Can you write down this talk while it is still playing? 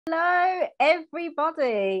Hello,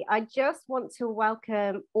 everybody. I just want to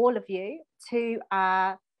welcome all of you to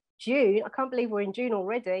our June, I can't believe we're in June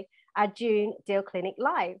already, our June Deal Clinic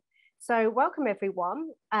Live. So welcome everyone.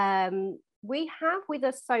 We have with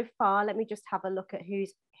us so far, let me just have a look at who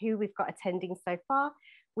we've got attending so far.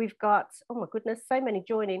 We've got, oh my goodness, so many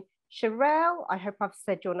joining. Sherelle, I hope I've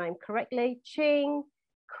said your name correctly. Ching,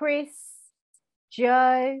 Chris,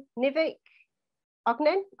 Joe, Nivik,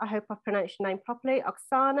 Ognen, I hope I've pronounced your name properly,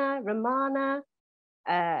 Oksana, Romana,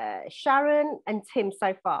 Sharon, and Tim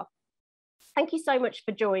so far. Thank you so much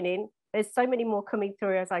for joining. There's so many more coming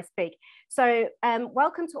through as I speak. So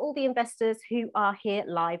welcome to all the investors who are here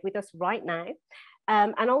live with us right now,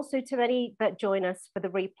 and also to any that join us for the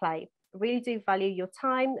replay. I really do value your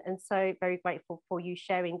time and so very grateful for you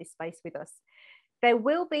sharing this space with us. There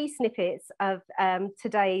will be snippets of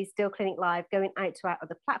today's Deal Clinic Live going out to our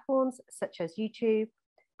other platforms, such as YouTube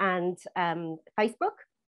and Facebook.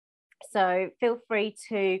 So feel free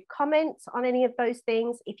to comment on any of those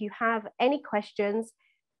things. If you have any questions,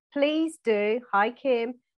 please do, hi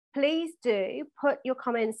Kim, please do put your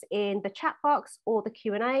comments in the chat box or the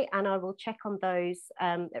Q&A, and I will check on those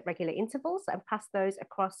at regular intervals and pass those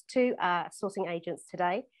across to our sourcing agents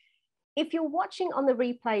today. If you're watching on the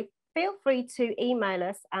replay, feel free to email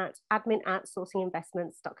us at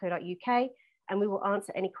admin@sourcinginvestments.co.uk and we will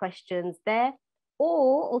answer any questions there.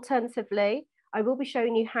 Or alternatively, I will be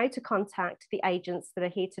showing you how to contact the agents that are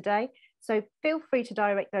here today. So feel free to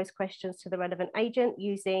direct those questions to the relevant agent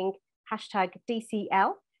using hashtag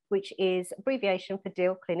DCL, which is abbreviation for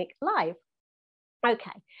Deal Clinic Live.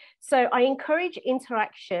 Okay, so I encourage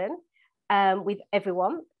interaction with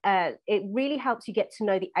everyone. It really helps you get to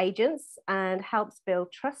know the agents and helps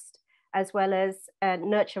build trust as well as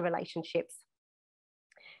nurture relationships.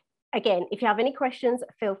 Again, if you have any questions,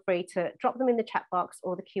 feel free to drop them in the chat box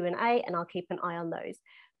or the Q&A and I'll keep an eye on those.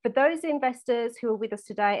 For those investors who are with us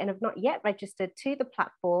today and have not yet registered to the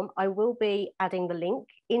platform, I will be adding the link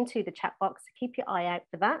into the chat box. Keep your eye out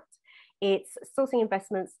for that. It's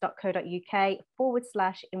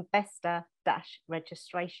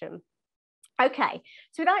sourcinginvestments.co.uk/investor-registration. Okay,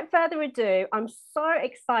 so without further ado, I'm so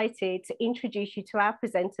excited to introduce you to our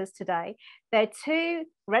presenters today. They're two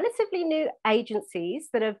relatively new agencies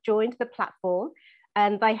that have joined the platform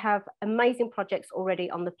and they have amazing projects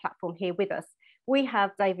already on the platform here with us. We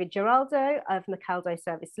have David Giraldo of Macaldo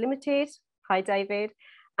Service Limited. Hi, David.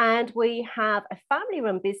 And we have a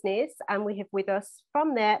family-run business and we have with us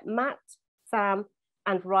from there, Matt, Sam,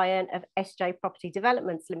 and Ryan of SJ Property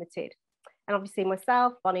Developments Limited. And obviously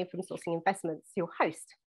myself, Bonnie from Sourcing Investments, your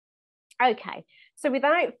host. Okay, so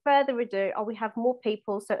without further ado, we have more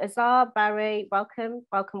people. So Azar, Barry, welcome,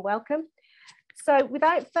 welcome, welcome. So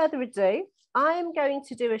without further ado, I'm going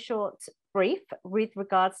to do a short brief with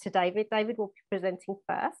regards to David. David will be presenting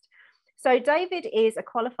first. So David is a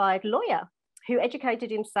qualified lawyer who educated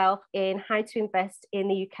himself in how to invest in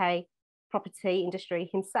the UK property industry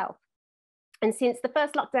himself. And since the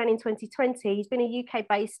first lockdown in 2020, he's been a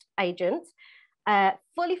UK-based agent,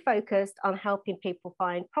 fully focused on helping people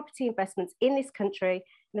find property investments in this country,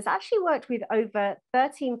 and has actually worked with over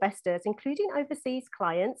 30 investors, including overseas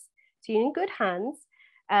clients, so you're in good hands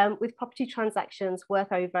with property transactions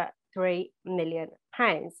worth over £3 million.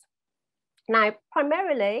 Now,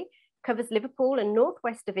 primarily covers Liverpool and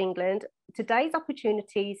northwest of England. Today's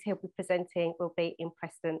opportunities he'll be presenting will be in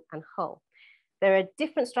Preston and Hull. There are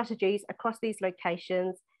different strategies across these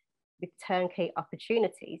locations with turnkey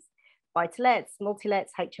opportunities, buy-to-lets,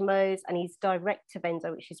 multi-lets, HMOs, and he's direct to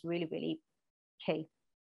vendor, which is really, really key.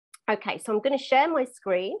 Okay, so I'm going to share my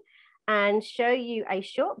screen and show you a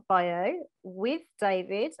short bio with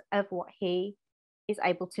David of what he is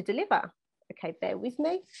able to deliver. Okay, bear with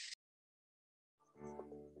me.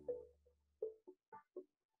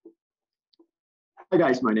 Hi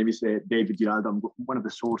guys, my name is David Giraldo. I'm one of the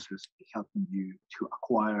sources helping you to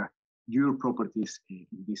acquire your properties in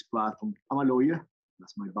this platform. I'm a lawyer,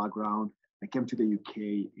 that's my background. I came to the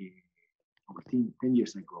UK over 10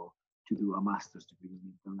 years ago to do a master's degree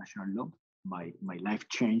in international law. My life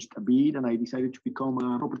changed a bit and I decided to become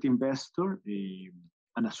a property investor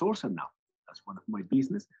and a sourcer now. That's one of my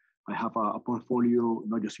business. I have a portfolio,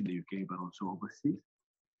 not just in the UK, but also overseas.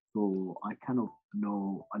 So I kind of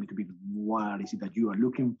know a little bit what is it that you are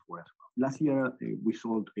looking for as well. Last year, we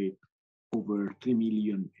sold over 3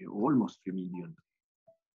 million, almost 3 million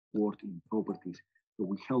worth in properties. So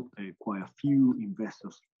we helped quite a few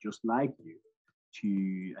investors just like you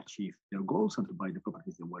to achieve their goals and to buy the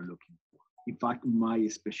properties they were looking for. In fact, my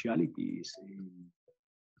specialty is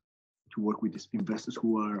to work with investors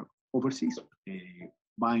who are overseas,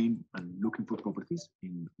 buying and looking for properties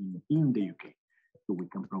in the UK. so we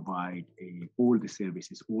can provide all the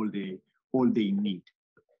services, all they need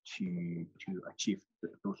to achieve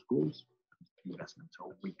those goals. Investment.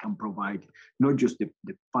 So we can provide not just the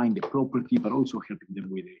find the property, but also helping them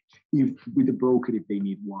with with the broker if they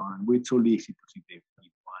need one, with solicitors if they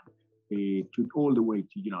need one, to all the way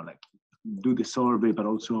to like do the survey, but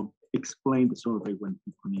also explain the survey when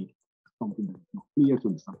people need something that's not clear to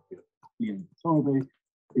understand clear in the survey.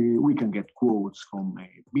 We can get quotes from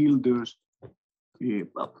builders.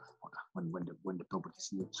 Well, when the properties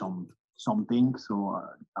need something, so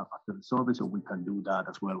after the survey, so we can do that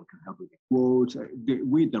as well. We can help with the quotes,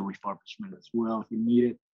 with the refurbishment as well if we need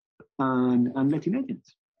it, and letting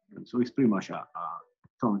agents. So it's pretty much a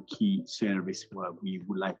turnkey service where we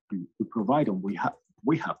would like to provide, and we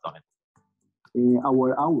have done it.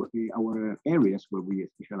 Our areas where we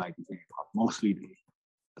specialize in mostly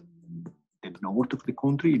the north of the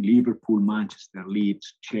country: Liverpool, Manchester,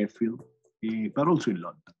 Leeds, Sheffield, but also in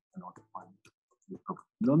London.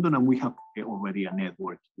 London, and we have already a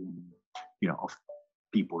network of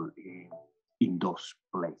people in those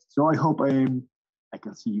places. So I hope I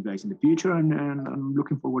can see you guys in the future, and I'm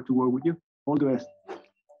looking forward to work with you. All the best.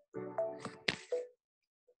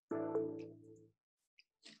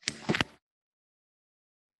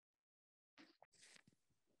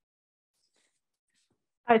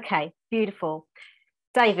 Okay, beautiful.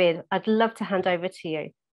 David, I'd love to hand over to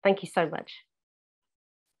you. Thank you so much.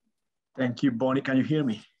 Thank you, Bonnie. Can you hear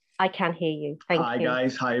me? I can hear you. Thank you. Hi,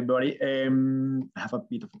 guys. Hi, everybody. I have a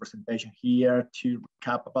bit of a presentation here to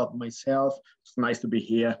recap about myself. It's nice to be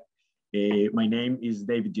here. My name is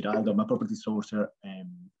David Giraldo. I'm a property sourcer, and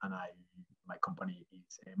my company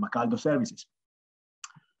is Giraldo Services.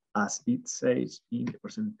 As it says in the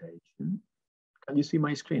presentation, can you see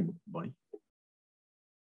my screen, Bonnie?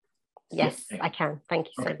 Yes, yeah. I can. Thank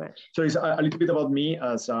you so much. So it's a little bit about me.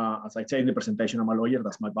 As I said in the presentation, I'm a lawyer.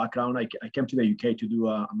 That's my background. I came to the UK to do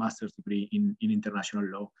a master's degree in international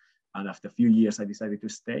law. And after a few years, I decided to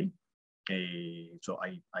stay. So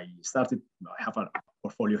I have a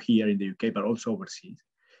portfolio here in the UK, but also overseas.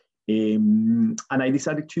 And I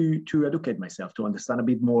decided to educate myself, to understand a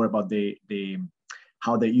bit more about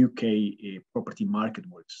how the UK property market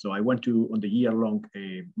works. So I went on the year-long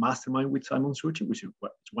mastermind with Simon Suchi, which is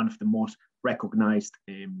one of the most recognized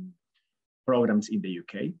programs in the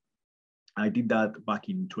UK. I did that back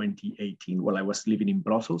in 2018 while I was living in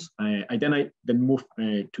Brussels. I then moved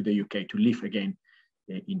to the UK to live again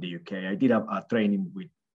in the UK. I did a training with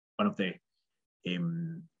one of the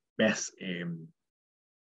best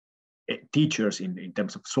teachers in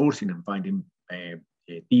terms of sourcing and finding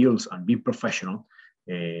deals and being professional.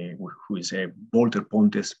 Who is Walter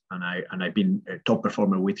Pontes, and I've been a top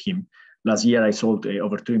performer with him. Last year, I sold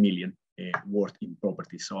over 3 million worth in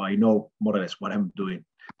property, so I know more or less what I'm doing.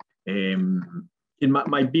 In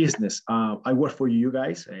my business, I work for you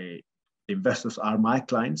guys. The investors are my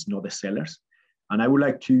clients, not the sellers, and I would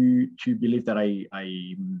like to believe that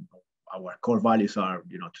our core values are,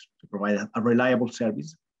 to provide a reliable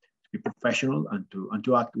service, to be professional, and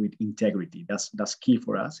to act with integrity. That's key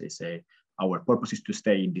for us. Our purpose is to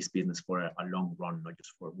stay in this business for a long run, not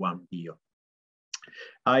just for one deal.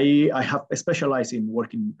 I have specialized in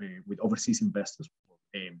working with overseas investors.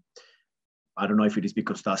 I don't know if it is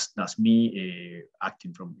because that's me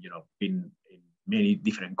acting from being in many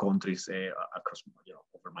different countries across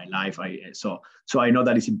over my life. So I know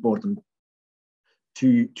that it's important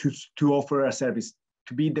to offer a service,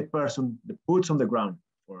 to be the person, the boots on the ground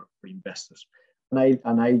for investors.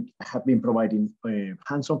 And I have been providing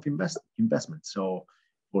hands-on investments. So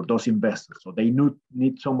for those investors, so they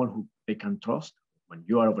need someone who they can trust. When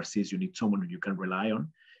you are overseas, you need someone who you can rely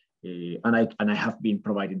on. And I have been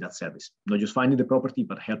providing that service, not just finding the property,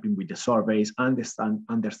 but helping with the surveys,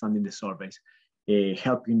 understanding the surveys,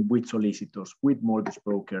 helping with solicitors, with mortgage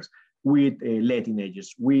brokers, with letting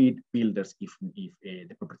agents, with builders if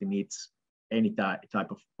the property needs any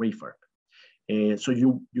type of refurb. So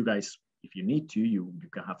you guys, if you need to, you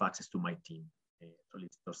can have access to my team,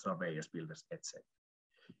 solicitors, surveyors, builders, etc.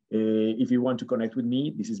 If you want to connect with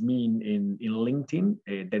me, this is me in LinkedIn.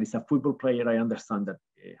 There is a football player I understand that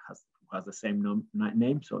has the same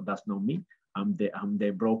name, so that's not me. I'm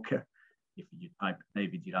the broker. If you type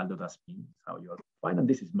David Giraldo, that's me. That's how you'll find. And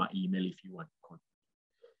this is my email if you want to contact.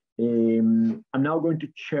 I'm now going to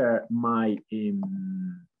share my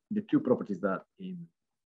the two properties that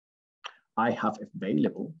I have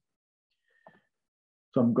available.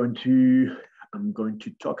 So I'm going to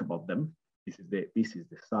talk about them. This is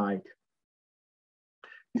the site.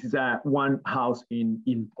 This is one house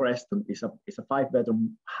in Preston. It's a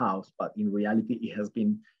 5-bedroom house, but in reality, it has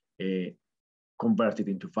been converted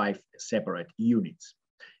into 5 separate units.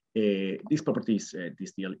 This property is,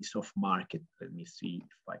 this deal is off market. Let me see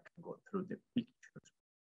if I can go through the pictures.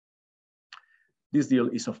 This deal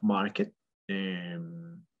is off market.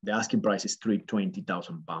 The asking price is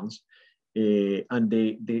 £320,000, and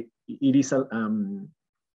it is a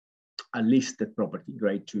listed property,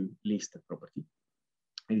 grade 2 listed property.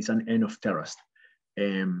 It is an end of terrace.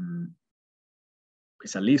 It's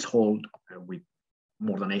a leasehold with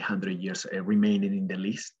more than 800 years remaining in the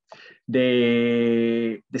lease.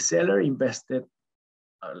 The seller invested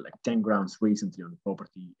like 10 grams recently on the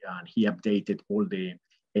property, and he updated all the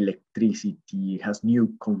electricity, has new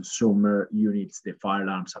consumer units, the fire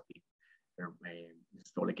alarms have been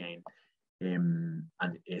installed again, and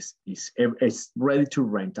is ready to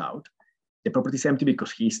rent out. The property is empty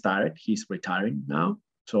because he's retiring now.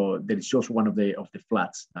 So there is just one of the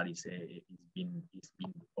flats that is being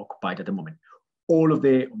occupied at the moment. All of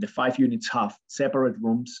the 5 units have separate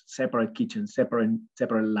rooms, separate kitchens,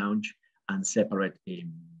 separate lounge, and separate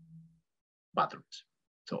bathrooms.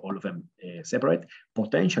 So all of them separate.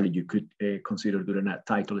 Potentially, you could consider doing a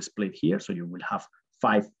title split here, so you will have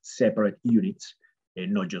 5 separate units,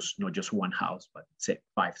 not just one house, but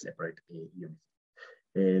 5 separate units.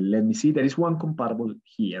 Let me see. There is one compatible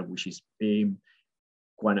here, which is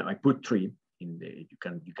when I put 3 in the. You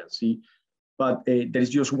can see. But there is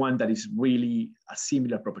just one that is really a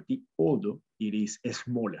similar property, although it is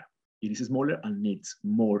smaller. It is smaller and needs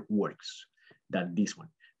more works than this one.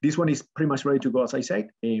 This one is pretty much ready to go, as I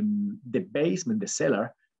said. The basement, the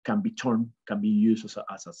cellar, can be used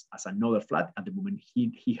as another flat. At the moment,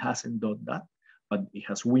 he hasn't done that, but it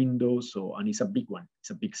has windows, and it's a big one.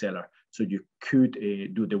 It's a big cellar, so you could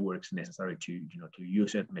do the works necessary to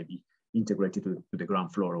use it, maybe integrate it to the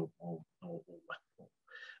ground floor or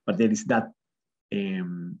but there is that.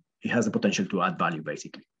 It has the potential to add value,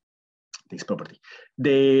 basically, this property.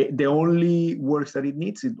 The only works that it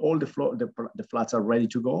needs is all the flats are ready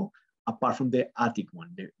to go, apart from the attic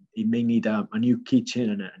one. It may need a new kitchen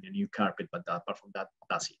and a new carpet, but apart from that,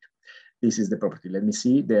 that's it. This is the property. Let me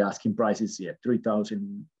see. The asking price is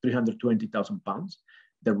 £320,000.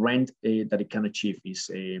 The rent that it can achieve is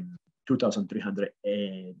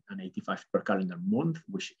 $2,385 per calendar month,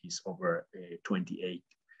 which is over 28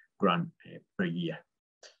 grand per year.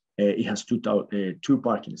 It has two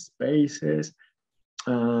parking spaces,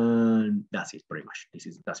 and that's it pretty much.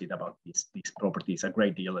 That's it about this property. It's a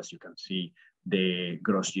great deal. As you can see, the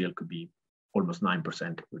gross yield could be almost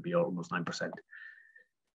 9%. Would be almost 9%.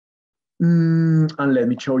 And let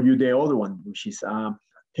me show you the other one, which is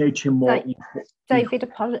HMO. David,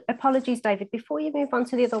 apologies, David. Before you move on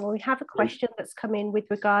to the other one, we have a question that's come in with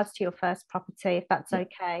regards to your first property, if that's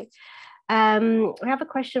okay. We have a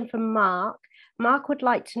question from Mark. Mark would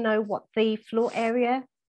like to know what the floor area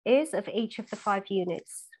is of each of the 5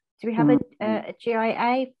 units. Do we have a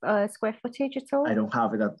GIA square footage at all? I don't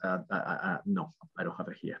have it. No, I don't have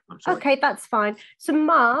it here. I'm sorry. Okay, that's fine. So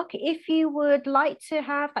Mark, if you would like to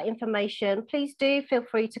have that information, please do feel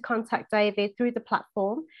free to contact David through the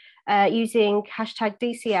platform using hashtag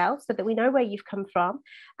DCL so that we know where you've come from.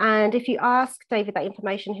 And if you ask David that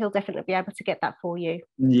information, he'll definitely be able to get that for you.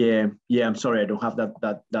 Yeah. I'm sorry, I don't have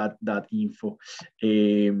that info.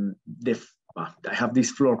 I have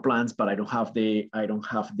these floor plans, but I don't have the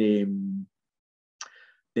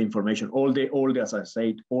information. All the as I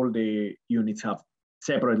said, all the units have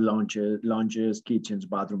separate lounges, kitchens,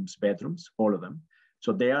 bathrooms, bedrooms, all of them.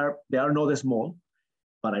 So they are not small,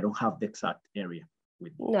 but I don't have the exact area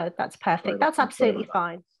with me. No, that's perfect. That's absolutely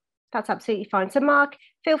fine. That's absolutely fine. So Mark,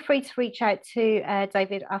 feel free to reach out to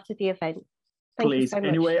David after the event. Please.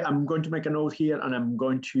 Anyway, I'm going to make a note here, and I'm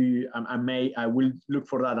going to I will look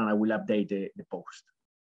for that, and I will update the post,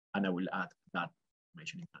 and I will add that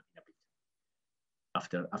information in a bit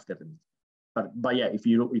after the meeting. But yeah, if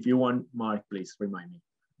you want, Mark, please remind me.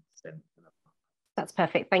 That's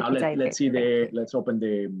perfect. Thank you, David. Let's open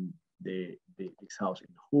this house in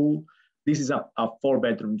Hull. This is a 4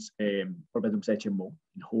 bedrooms HMO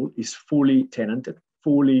in Hull. It's fully tenanted,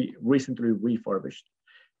 recently refurbished.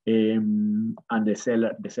 And the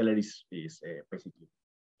seller is basically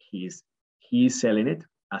he's selling it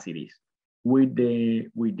as it is with the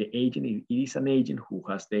agent. It is an agent who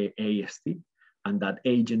has the AST, and that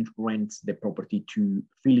agent rents the property to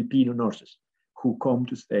Filipino nurses who come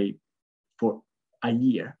to stay for a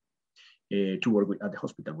year to work at the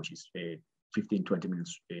hospital, which is 15-20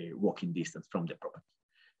 minutes walking distance from the property.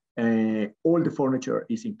 All the furniture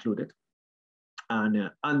is included. And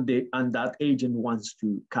that agent wants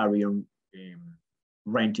to carry on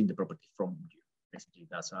renting the property from you. Basically,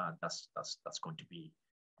 that's going to be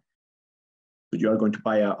you are going to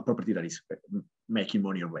buy a property that is making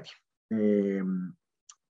money already.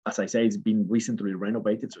 As I say, it's been recently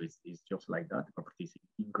renovated, so it's just like that. The property is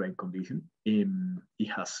in great condition. It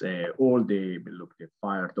has all the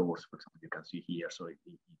fire doors, for example, you can see here. So it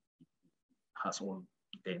has all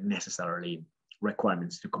the necessary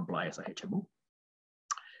requirements to comply as a HMO.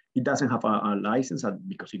 It doesn't have a license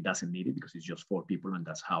because it doesn't need it, because it's just 4 people, and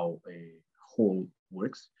that's how a whole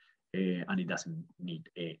works. And it doesn't need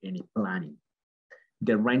any planning.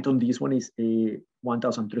 The rent on this one is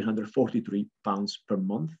 £1,343 per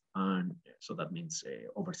month, and so that means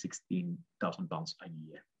over £16,000 a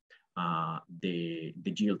year. The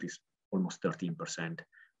yield is almost 13%,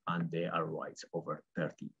 and the ROI is over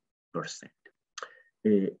 30%.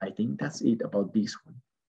 I think that's it about this one.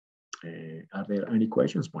 Are there any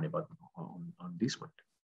questions, Bonnie, on this one?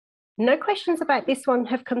 No questions about this one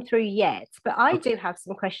have come through yet, but I do have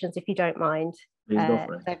some questions if you don't mind,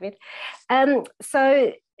 David.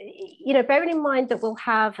 So, bearing in mind that we'll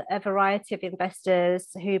have a variety of investors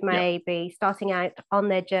who may be starting out on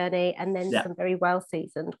their journey, and then some very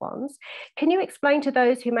well-seasoned ones. Can you explain to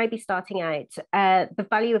those who may be starting out the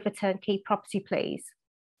value of a turnkey property, please?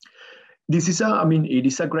 This is it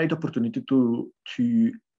is a great opportunity to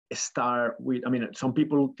start with. Some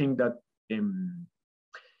people think that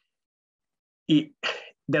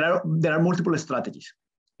there are multiple strategies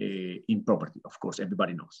in property. Of course,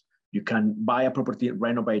 everybody knows. You can buy a property,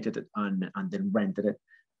 renovate it, and then rent it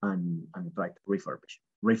and try to refurbish,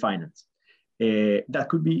 refinance. That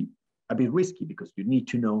could be a bit risky because you need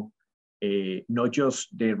to know not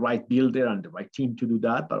just the right builder and the right team to do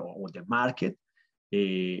that, but or the market. So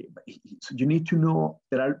you need to know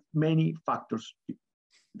there are many factors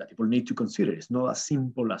that people need to consider. It's not as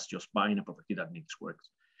simple as just buying a property that needs work.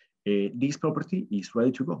 This property is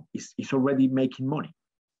ready to go. It's already making money.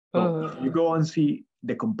 So if you go and see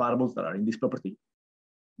the comparables that are in this property,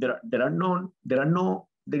 there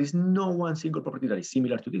is no one single property that is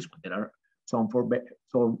similar to this one. There are some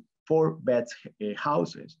four beds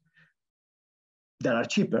houses that are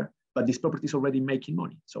cheaper, but this property is already making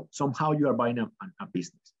money. So somehow you are buying a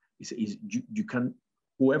business. You can,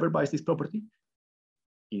 whoever buys this property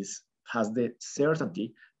has the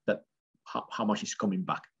certainty that how much is coming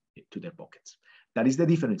back to their pockets. That is the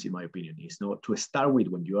difference, in my opinion. It's not to start with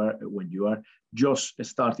when you are just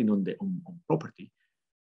starting on property.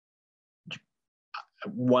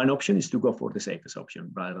 One option is to go for the safest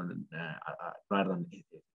option rather than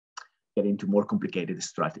get into more complicated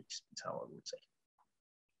strategies. That's how I would say.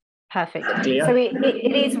 Perfect. So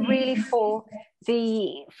it is really for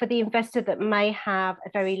the investor that may have a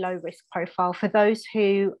very low risk profile. For those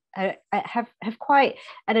who have quite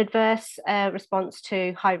an adverse response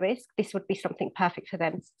to high risk, this would be something perfect for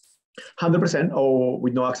them. 100%, or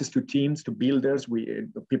with no access to teams, to builders,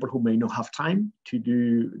 people who may not have time to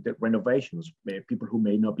do the renovations, people who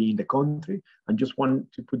may not be in the country and just want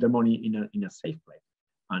to put their money in a safe place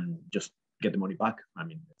and just get the money back.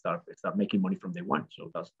 Start making money from day one. So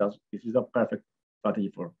this is a perfect strategy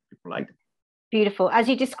for people like that. Beautiful. As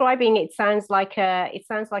you're describing, it sounds like a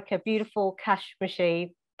beautiful cash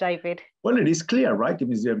machine, David. Well, it is clear, right?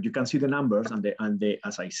 You can see the numbers, and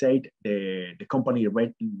as I said, the company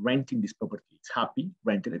renting this property is happy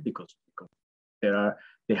renting it because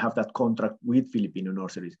they have that contract with Filipino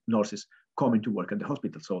nurses coming to work at the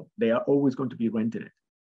hospital, so they are always going to be renting it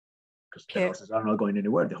because the nurses are not going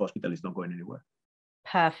anywhere. The hospital is not going anywhere.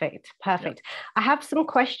 Perfect. Yeah. I have some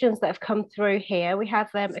questions that have come through here. We have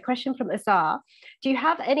a question from Azar. Do you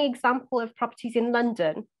have any example of properties in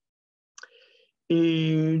London?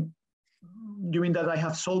 You mean that I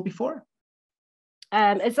have sold before?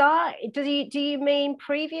 Azar, do you mean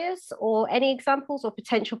previous, or any examples or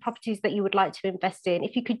potential properties that you would like to invest in?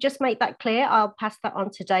 If you could just make that clear, I'll pass that on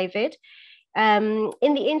to David. In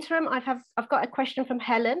the interim, I've got a question from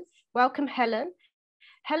Helen. Welcome, Helen.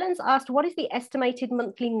 Helen's asked, what is the estimated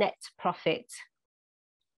monthly net profit?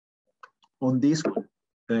 On this one,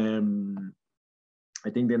 I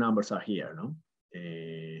think the numbers are here, no?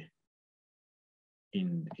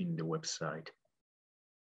 In the website.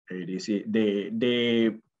 It is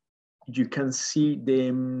you can see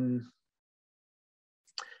them.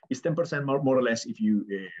 It's 10% more or less if you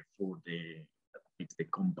for it's the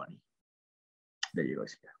company. There you go.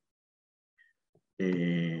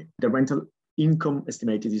 Here. The rental income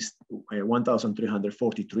estimated is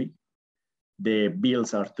 1,343. The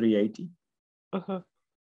bills are 380.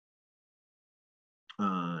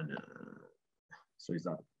 And so it's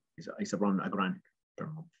around £1,000 per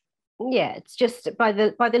month. Yeah, it's just by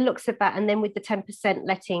the looks of that, and then with the 10%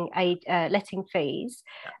 letting fees,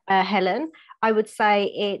 Helen, I would say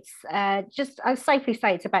it's I safely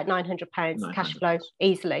say it's about £900 cash flow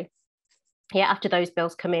easily. Yeah, after those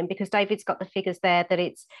bills come in, because David's got the figures there that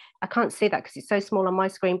I can't see that because it's so small on my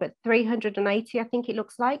screen, but 380, I think it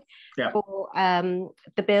looks like, for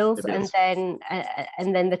the bills, and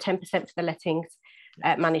then the 10% for the lettings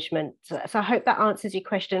management. So I hope that answers your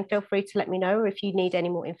question. Feel free to let me know if you need any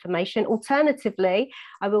more information. Alternatively,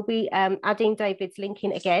 I will be adding David's link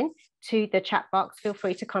in again to the chat box. Feel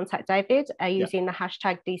free to contact David using the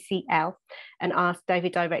hashtag DCL and ask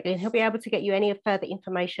David directly, and he'll be able to get you any further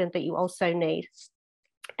information that you also need.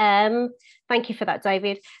 Thank you for that,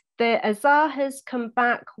 David. The Azar has come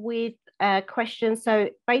back with questions. So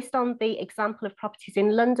based on the example of properties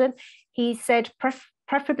in London, he said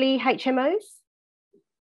preferably HMOs.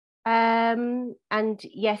 And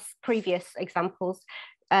yes, previous examples.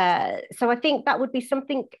 So I think that would be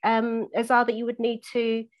something, Azar, that you would need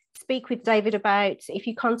to speak with David about if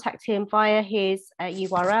you contact him via his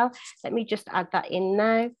URL. Let me just add that in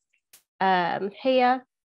now. Here,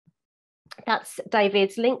 that's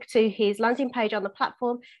David's link to his landing page on the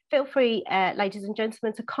platform. Feel free, ladies and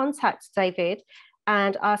gentlemen, to contact David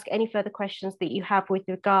and ask any further questions that you have with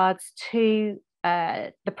regards to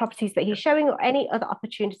the properties that he's showing, or any other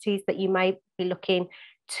opportunities that you may be looking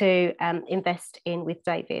to invest in with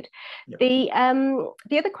David. Yep.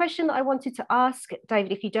 The other question that I wanted to ask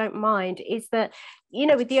David, if you don't mind, is that, you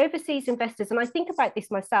know, with the overseas investors, and I think about this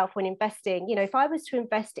myself when investing, you know, if I was to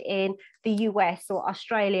invest in the US or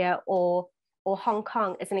Australia or Hong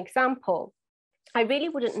Kong as an example, I really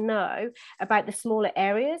wouldn't know about the smaller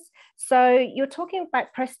areas. So you're talking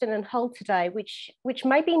about Preston and Hull today, which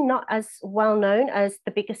maybe not as well known as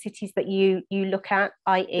the bigger cities that you look at,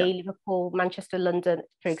 i.e. Liverpool, Manchester, London,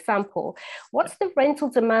 for example. What's the rental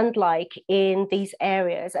demand like in these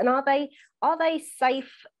areas? And are they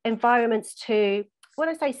safe environments to, when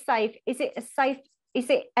I say safe, is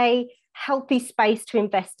it a healthy space to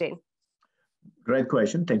invest in? Great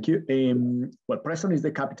question, thank you. Well, Preston is the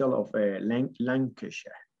capital of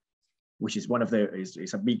Lancashire, which is one of the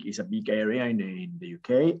is a big area in the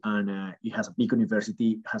UK, and it has a big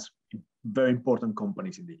university, has very important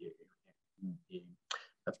companies in the area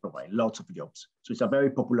that provide lots of jobs. So it's a very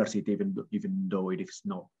popular city, even though it is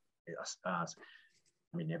not as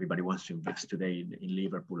I mean, everybody wants to invest today in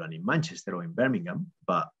Liverpool and in Manchester or in Birmingham,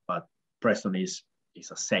 but Preston is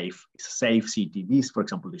a safe city. This, for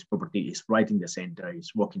example, this property is right in the center.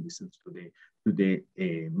 It's walking distance to the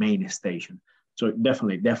main station. So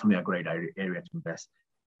definitely a great area to invest,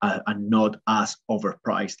 and not as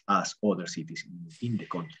overpriced as other cities in the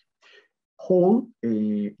country. Hull,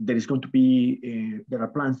 there is going to be there are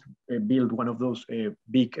plans to build one of those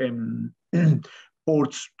big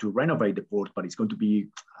ports, to renovate the port, but it's going to be,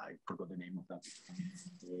 I forgot the name of that.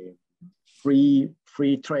 Free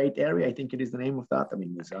trade area, I think it is the name of that. I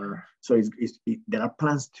mean, there are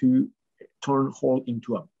plans to turn Hull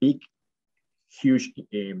into a big, huge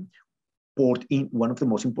port, in one of the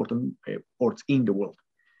most important ports in the world.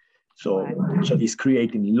 So it's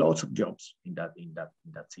creating lots of jobs in that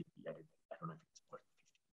city. I don't know if it's worth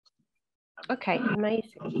 50. Okay,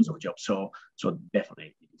 amazing. Lots of jobs. So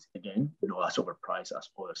definitely it is, again, not as overpriced as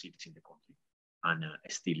other cities in the country, and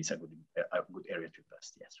still is a good area to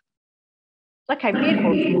invest. Yes. Okay,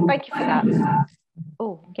 beautiful. Thank you for that.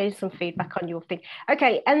 Oh, getting some feedback on your thing.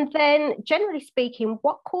 Okay, and then generally speaking,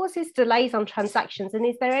 what causes delays on transactions? And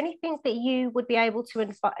is there anything that you would be able to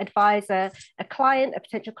advise a client, a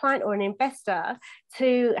potential client, or an investor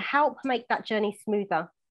to help make that journey smoother?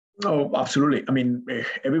 Oh, absolutely. I mean,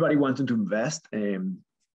 everybody wanting to invest, even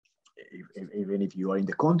if you are in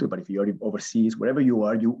the country, but if you are overseas, wherever you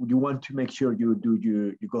are, you want to make sure you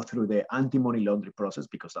go through the anti-money laundering process,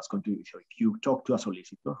 because that's going to, so if you talk to a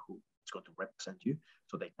solicitor who is going to represent you,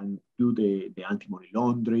 so they can do the anti-money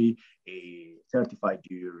laundering, certify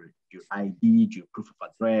your ID, your proof of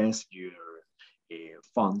address, your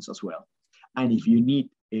funds as well. And if you need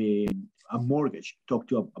a mortgage, talk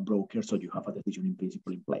to a broker so you have a decision in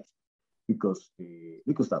principle in place, because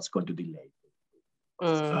that's going to delay.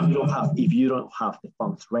 If you don't have the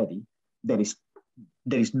funds ready, there is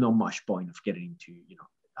not much point of getting into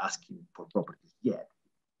asking for properties yet.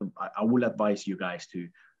 I will advise you guys to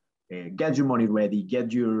get your money ready,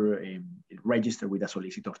 get your register with a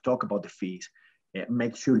solicitor, talk about the fees,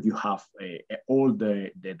 make sure you have all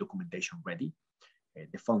the documentation ready,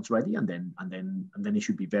 the funds ready, and then it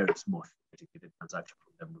should be very smooth, the transaction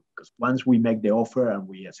from them. Because once we make the offer and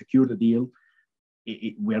we secure the deal,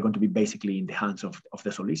 we are going to be basically in the hands of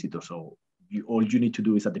the solicitor. So all you need to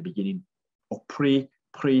do is at the beginning, or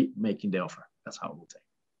pre-making the offer. That's how I would say.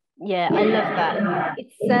 Yeah, I love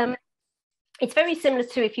that. It's very similar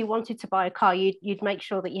to if you wanted to buy a car, you'd make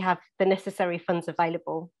sure that you have the necessary funds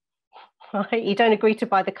available. Right? You don't agree to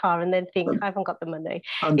buy the car and then think, I haven't got the money.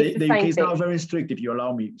 And the UK is now very strict, if you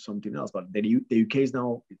allow me something else, but the UK is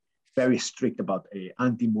now very strict about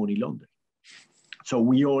anti-money laundering. So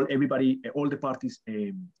everybody, all the parties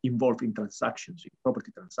involved in transactions, in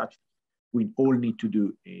property transactions, we all need to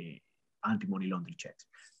do anti-money laundering checks.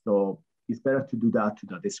 So it's better to do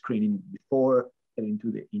the screening before getting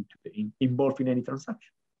involved in any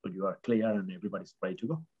transaction. So you are clear and everybody's ready to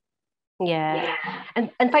go. Yeah,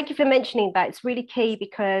 and thank you for mentioning that. It's really key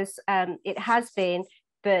because it has been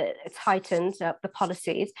tightened up the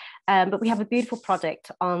policies, but we have a beautiful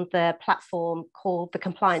product on the platform called the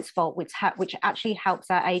Compliance Vault, which actually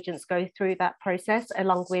helps our agents go through that process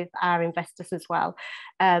along with our investors as well.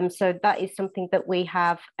 So that is something that we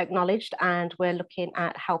have acknowledged, and we're looking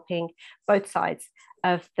at helping both sides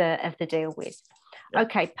of the deal with. Yeah.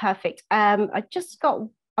 Okay, perfect. I've just got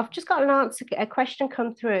a question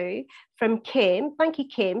come through from Kim. Thank you,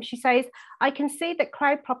 Kim. She says, I can see that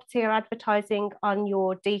Crowd Property are advertising on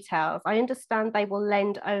your details. I understand they will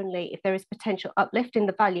lend only if there is potential uplift in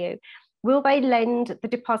the value. Will they lend the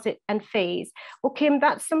deposit and fees? Well, Kim,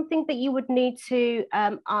 that's something that you would need to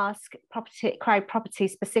ask Crowd Property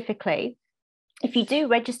specifically. If you do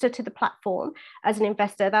register to the platform as an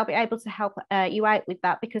investor, they'll be able to help you out with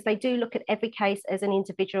that, because they do look at every case as an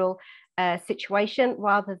individual situation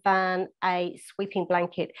rather than a sweeping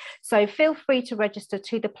blanket. So feel free to register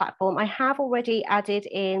to the platform. I have already added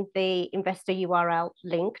in the investor URL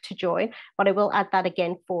link to join, but I will add that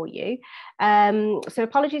again for you. So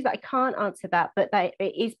apologies that I can't answer that, but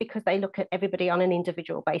it is because they look at everybody on an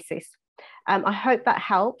individual basis. I hope that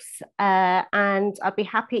helps, and I'd be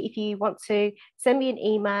happy if you want to send me an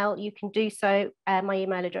email. You can do so. My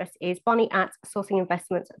email address is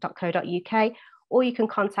bonnie@sourcinginvestments.co.uk, or you can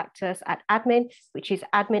contact us at admin, which is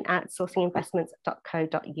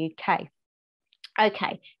admin@sourcinginvestments.co.uk.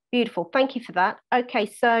 Okay, beautiful. Thank you for that. Okay,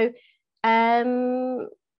 so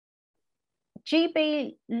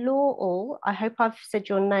GB Lawall, I hope I've said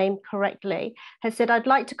your name correctly, has said, I'd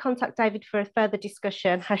like to contact David for a further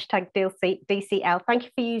discussion, #DCL. Thank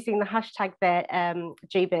you for using the hashtag there,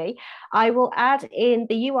 GB. I will add in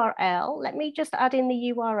the URL. Let me just add in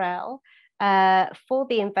the URL for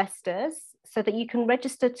the investors so that you can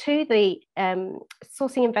register to the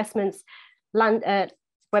Sourcing Investments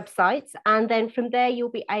websites. And then from there, you'll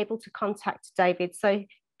be able to contact David. So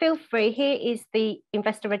feel free. Here is the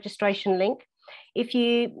investor registration link. If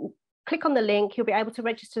you click on the link, you'll be able to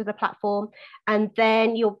register to the platform, and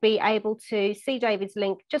then you'll be able to see David's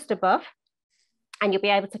link just above, and you'll be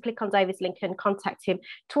able to click on David's link and contact him.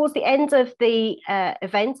 Towards the end of the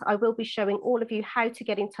event, I will be showing all of you how to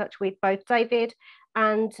get in touch with both David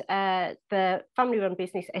and the family-run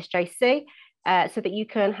business SJC, so that you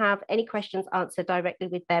can have any questions answered directly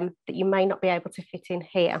with them that you may not be able to fit in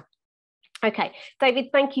here. Okay,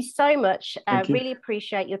 David, thank you so much. Really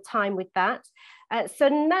appreciate your time with that. So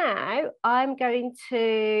now I'm going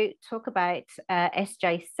to talk about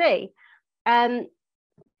SJC.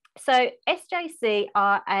 So SJC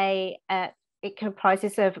are it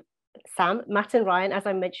comprises of Sam, Matt and Ryan, as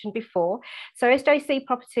I mentioned before. So SJC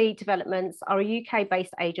Property Developments are a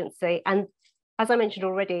UK-based agency, and as I mentioned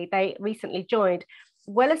already, they recently joined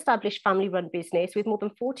well-established family-run business with more than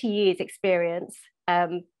 40 years experience.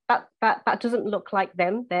 That doesn't look like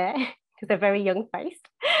them there because they're very young-faced,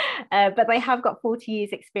 but they have got 40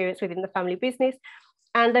 years experience within the family business,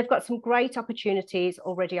 and they've got some great opportunities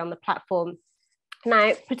already on the platform.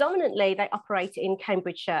 Now, predominantly, they operate in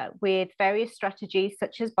Cambridgeshire with various strategies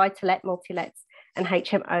such as buy-to-let, multi-lets and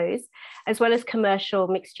HMOs, as well as commercial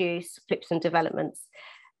mixed-use flips and developments.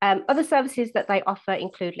 Other services that they offer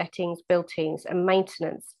include lettings, built-ins and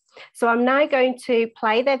maintenance. So I'm now going to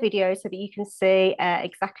play their video so that you can see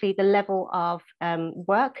exactly the level of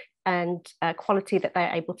work and quality that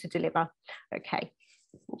they're able to deliver. Okay,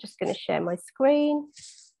 I'm just going to share my screen.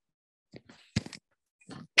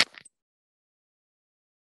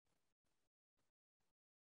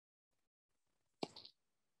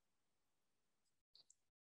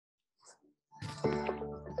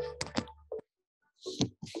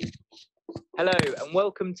 Hello and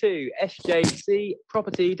welcome to SJC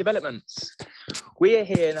Property Developments. We are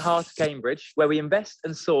here in the heart of Cambridge, where we invest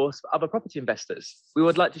and source for other property investors. We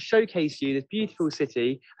would like to showcase you this beautiful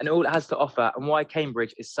city and all it has to offer, and why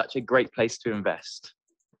Cambridge is such a great place to invest.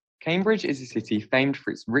 Cambridge is a city famed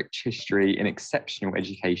for its rich history and exceptional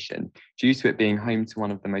education, due to it being home to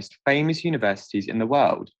one of the most famous universities in the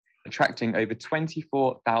world. attracting over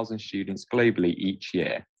 24,000 students globally each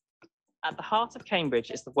year. At the heart of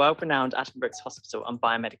Cambridge is the world-renowned Addenbrooke's Hospital and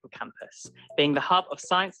Biomedical Campus, being the hub of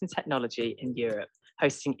science and technology in Europe,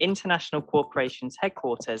 hosting international corporations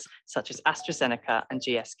headquarters such as AstraZeneca and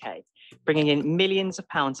GSK, bringing in millions of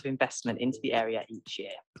pounds of investment into the area each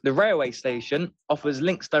year. The railway station offers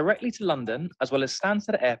links directly to London, as well as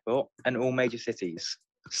Stansted Airport and all major cities.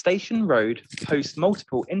 Station Road hosts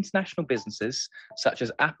multiple international businesses such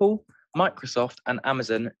as Apple, Microsoft and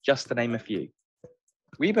Amazon, just to name a few.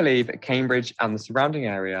 We believe Cambridge and the surrounding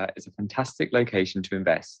area is a fantastic location to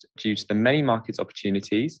invest due to the many market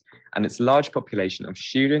opportunities and its large population of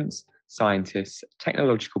students, scientists,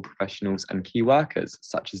 technological professionals and key workers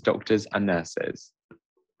such as doctors and nurses.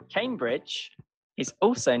 Cambridge is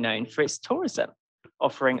also known for its tourism,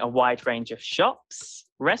 offering a wide range of shops,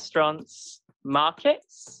 restaurants,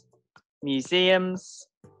 markets, museums,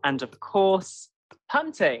 and of course,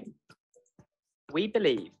 hunting. We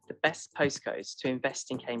believe the best postcodes to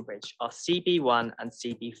invest in Cambridge are CB1 and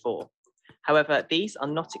CB4. However, these are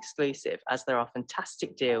not exclusive as there are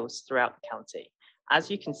fantastic deals throughout the county,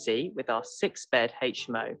 as you can see with our 6-bed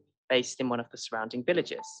HMO based in one of the surrounding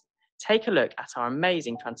villages. Take a look at our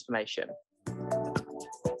amazing transformation.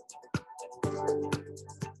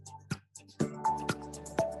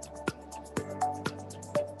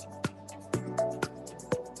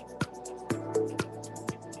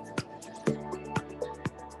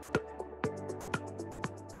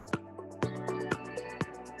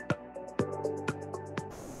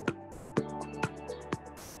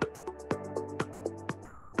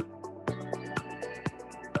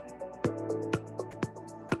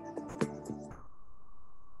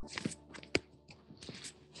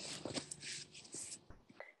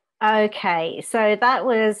 Okay, so that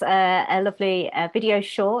was a lovely video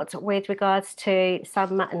short with regards to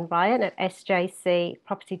Sam, Matt and Ryan at SJC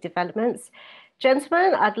Property Developments.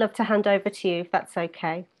 Gentlemen, I'd love to hand over to you if that's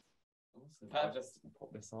okay. Awesome. I'll just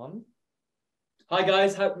pop this on. Hi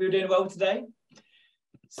guys, hope you're doing well today.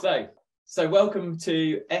 So welcome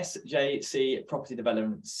to SJC Property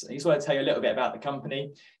Developments. I just want to tell you a little bit about the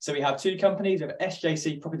company. So we have two companies. We have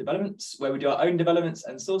SJC Property Developments, where we do our own developments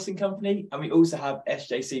and sourcing company, and we also have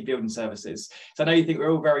SJC Building Services. So I know you think we're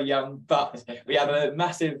all very young, but we have a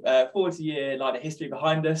massive 40-year line of history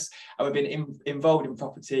behind us, and we've been involved in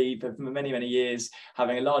property for many, many years,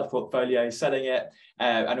 having a large portfolio, selling it,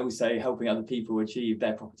 and also helping other people achieve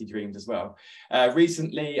their property dreams as well.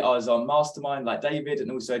 Recently, I was on Mastermind like David, and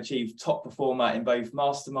also achieved top performer in both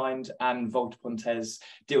Mastermind and Volta Pontes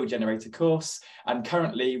Deal Generator course. And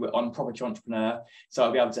currently we're on Property Entrepreneur, so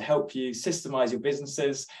I'll be able to help you systemize your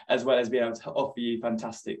businesses as well as be able to offer you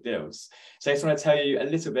fantastic deals. So I just want to tell you a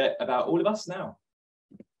little bit about all of us now.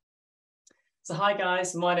 So hi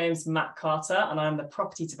guys, my name's Matt Carter and I'm the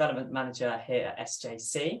Property Development Manager here at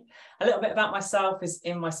SJC. A little bit about myself is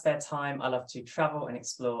in my spare time, I love to travel and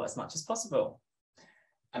explore as much as possible.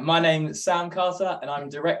 And my name is Sam Carter and I'm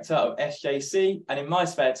Director of SJC, and in my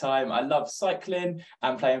spare time I love cycling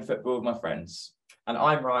and playing football with my friends. And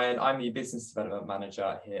I'm Ryan, I'm the Business Development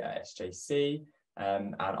Manager here at SJC,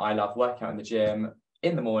 and I love working out in the gym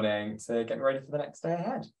in the morning to get me ready for the next day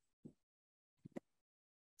ahead.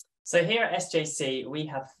 So here at SJC, we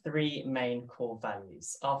have three main core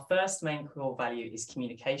values. Our first main core value is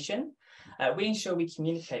communication. We ensure we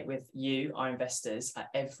communicate with you, our investors, at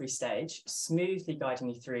every stage, smoothly guiding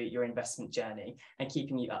you through your investment journey and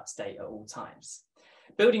keeping you up to date at all times.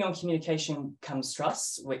 Building on communication comes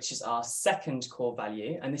trust, which is our second core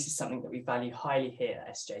value, and this is something that we value highly here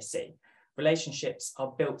at SJC. Relationships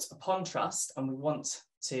are built upon trust, and we want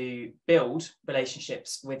to build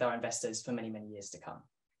relationships with our investors for many, many years to come.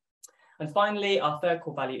 And finally, our third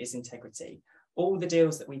core value is integrity. All the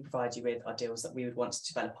deals that we provide you with are deals that we would want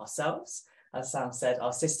to develop ourselves. As Sam said,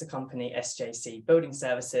 our sister company, SJC Building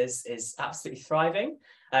Services, is absolutely thriving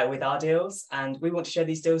with our deals, and we want to share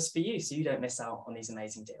these deals for you so you don't miss out on these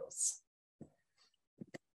amazing deals.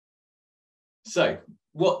 So,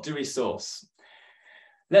 what do we source?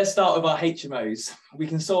 Let's start with our HMOs. We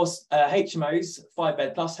can source HMOs,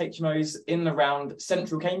 5-bed plus HMOs, in and around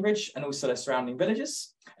central Cambridge and also the surrounding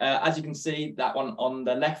villages. As you can see, that one on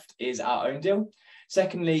the left is our own deal.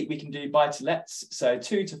 Secondly, we can do buy-to-lets, so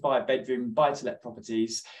 2 to 5 bedroom buy-to-let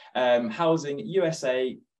properties, housing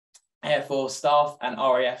USA Air Force staff and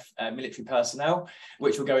RAF military personnel,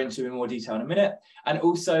 which we'll go into in more detail in a minute. And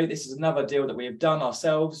also, this is another deal that we have done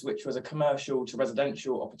ourselves, which was a commercial to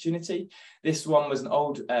residential opportunity. This one was an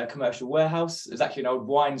old commercial warehouse. It was actually an old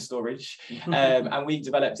wine storage, and we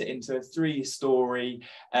developed it into a 3-storey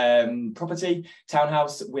property,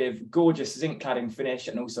 townhouse with gorgeous zinc cladding finish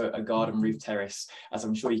and also a garden roof terrace. As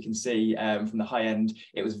I'm sure you can see from the high end,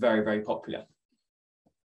 it was very, very popular.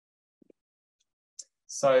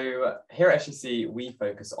 So here at SJC, we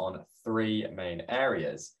focus on 3 main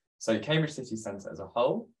areas. So Cambridge City Centre as a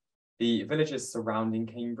whole, the villages surrounding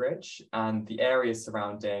Cambridge, and the areas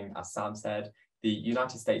surrounding, as Sam said, the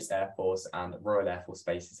United States Air Force and Royal Air Force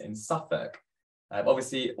bases in Suffolk.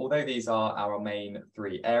 Obviously, although these are our main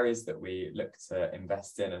 3 areas that we look to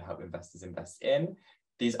invest in and help investors invest in,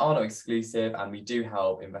 these are not exclusive, and we do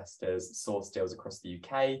help investors source deals across the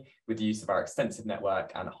UK with the use of our extensive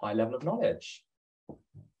network and a high level of knowledge.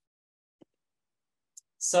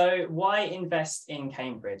 So why invest in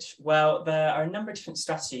Cambridge? Well, there are a number of different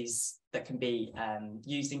strategies that can be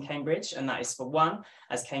used in Cambridge, and that is, for one,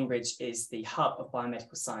 as Cambridge is the hub of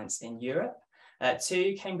biomedical science in Europe.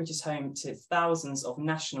 2, Cambridge is home to thousands of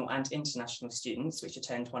national and international students, which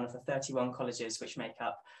attend one of the 31 colleges which make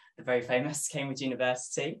up the very famous Cambridge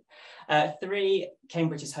University. 3,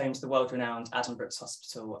 Cambridge is home to the world-renowned Adam Brooks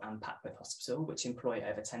Hospital and Papworth Hospital, which employ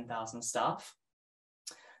over 10,000 staff.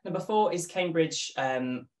 Number 4 is Cambridge.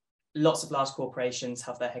 Lots of large corporations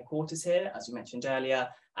have their headquarters here, as we mentioned earlier: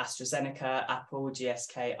 AstraZeneca, Apple,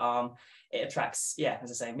 GSK, Arm. It attracts, as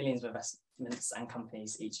I say, millions of investments and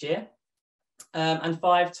companies each year. And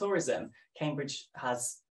 5, tourism. Cambridge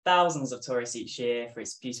has thousands of tourists each year for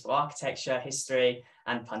its beautiful architecture, history,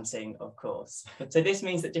 and punting, of course. So this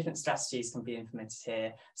means that different strategies can be implemented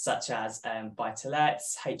here, such as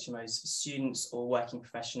buy-to-lets, HMOs for students or working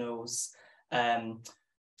professionals,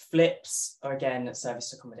 flips, or again,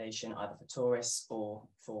 service accommodation, either for tourists or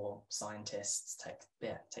for scientists,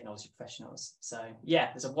 technology professionals. So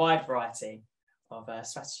there's a wide variety of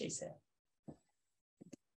strategies here.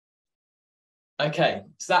 Okay,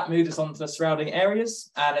 so that moved us on to the surrounding areas,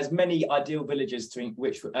 and there's many ideal villages to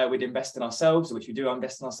which we'd invest in ourselves, which we do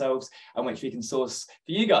invest in ourselves, and which we can source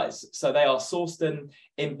for you guys. So they are Sawston,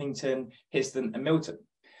 Impington, Histon, and Milton.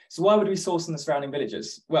 So why would we source in the surrounding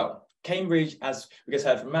villages? Well, Cambridge, as we just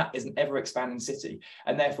heard from Matt, is an ever-expanding city,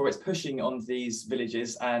 and therefore it's pushing on these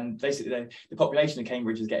villages, and basically the population of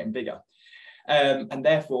Cambridge is getting bigger. And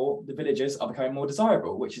therefore, the villages are becoming more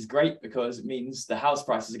desirable, which is great because it means the house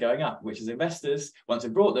prices are going up, which as investors, once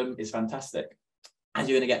we've brought them, is fantastic. And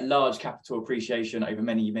you're going to get large capital appreciation over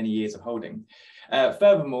many, many years of holding.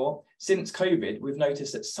 Furthermore, since COVID, we've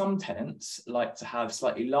noticed that some tenants like to have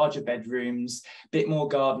slightly larger bedrooms, a bit more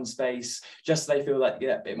garden space, just so they feel like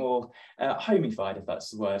a bit more homeified, if that's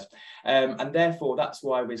the word. And therefore, that's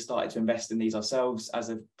why we've started to invest in these ourselves, as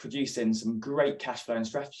of producing some great cash flowing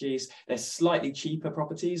strategies. They're slightly cheaper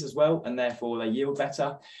properties as well, and therefore they yield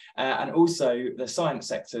better. And also the science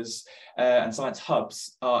sectors and science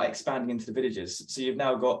hubs are expanding into the villages. So you've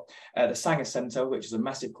now got the Sanger Centre, which is a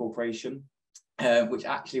massive corporation, which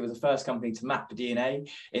actually was the first company to map the DNA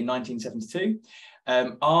in 1972.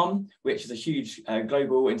 Arm, which is a huge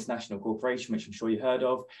global international corporation, which I'm sure you heard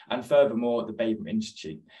of, and furthermore, the Baber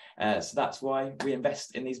Institute. So that's why we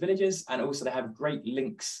invest in these villages, and also they have great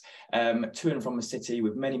links to and from the city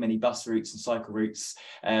with many, many bus routes and cycle routes,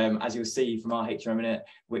 as you'll see from our HMO Minute,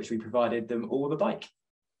 which we provided them all the bike.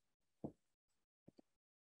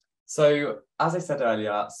 So, as I said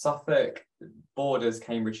earlier, Suffolk borders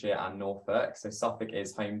Cambridgeshire and Norfolk. So Suffolk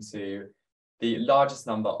is home to the largest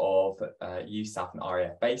number of USAF and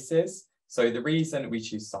RAF bases. So the reason we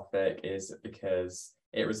choose Suffolk is because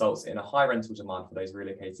it results in a high rental demand for those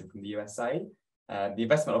relocating from the USA. The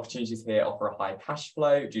investment opportunities here offer a high cash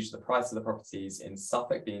flow due to the price of the properties in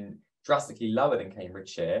Suffolk being drastically lower than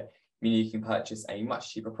Cambridgeshire, meaning you can purchase a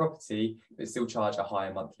much cheaper property but still charge a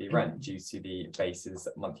higher monthly rent due to the base's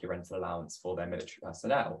monthly rental allowance for their military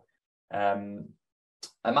personnel.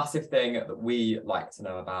 A massive thing that we like to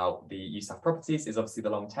know about the USAF properties is obviously the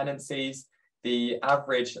long tenancies. The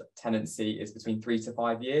average tenancy is between 3 to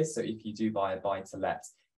 5 years. So if you do buy a buy-to-let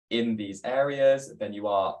in these areas, then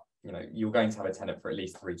you're going to have a tenant for at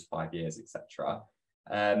least 3 to 5 years, etc.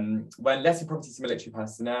 When letting properties to military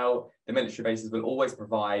personnel, the military bases will always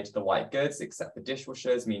provide the white goods, except for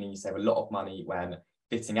dishwashers, meaning you save a lot of money when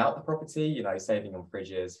fitting out the property, saving on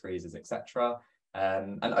fridges, freezers, etc.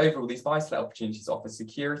 And overall, these buy-to-let opportunities offer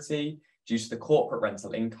security due to the corporate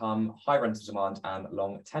rental income, high rental demand, and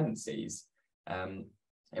long tenancies.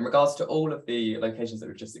 In regards to all of the locations that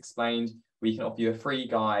we've just explained, we can offer you a free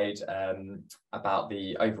guide about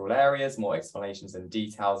the overall areas, more explanations and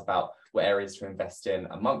details about what areas to invest in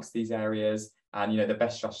amongst these areas, and the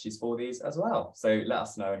best strategies for these as well. So let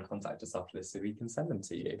us know and contact us after this so we can send them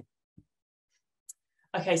to you.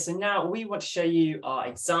 Okay, so now we want to show you our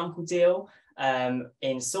example deal in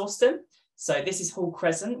Sawston. So this is Hall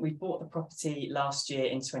Crescent. We bought the property last year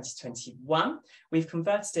in 2021. We've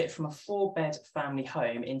converted it from a 4-bed family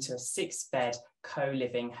home into a 6-bed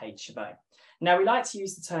co-living HMO. Now, we like to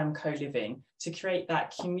use the term co-living to create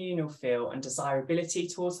that communal feel and desirability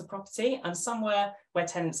towards the property, and somewhere where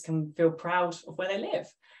tenants can feel proud of where they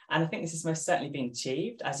live. And I think this has most certainly been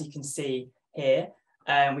achieved, as you can see here.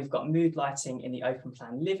 We've got mood lighting in the open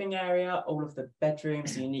plan living area. All of the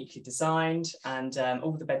bedrooms are uniquely designed, and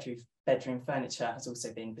all of the bedroom furniture has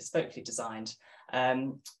also been bespokely designed.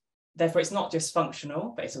 Therefore, it's not just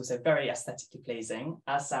functional, but it's also very aesthetically pleasing.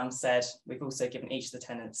 As Sam said, we've also given each of the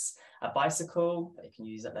tenants a bicycle that they can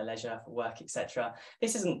use at their leisure for work, etc.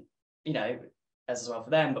 This isn't, as well for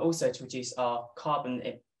them, but also to reduce our carbon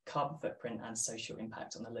footprint and social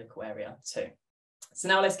impact on the local area too. So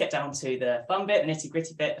now let's get down to the fun bit, the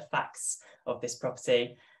nitty-gritty bit, the facts of this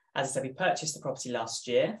property. As I said, we purchased the property last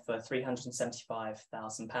year for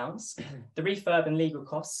 £375,000. The refurb and legal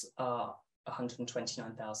costs are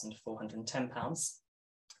 £129,410.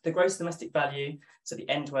 The gross domestic value, so the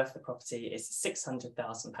end worth of the property, is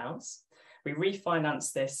 £600,000. We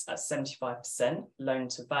refinanced this at 75% loan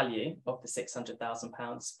to value of the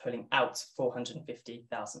 £600,000, pulling out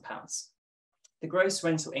 £450,000. The gross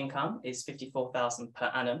rental income is £54,000 per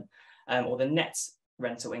annum, or the net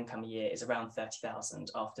rental income a year is around £30,000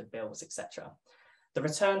 after bills, etc. The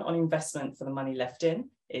return on investment for the money left in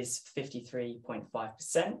is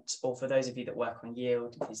 53.5%, or for those of you that work on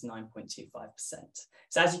yield, is 9.25%.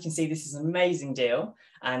 So as you can see, this is an amazing deal.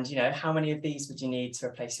 And how many of these would you need to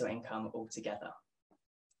replace your income altogether?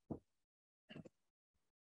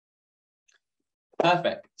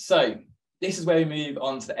 Perfect. So this is where we move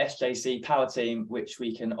on to the SJC Power Team, which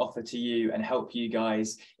we can offer to you and help you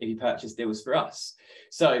guys if you purchase deals for us.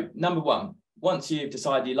 So number one, once you've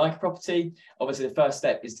decided you like a property, obviously the first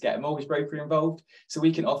step is to get a mortgage broker involved. So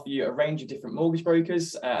we can offer you a range of different mortgage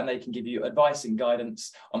brokers and they can give you advice and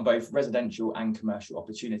guidance on both residential and commercial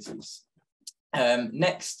opportunities.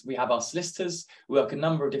 Next, we have our solicitors. We work a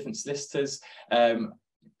number of different solicitors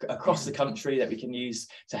across the country that we can use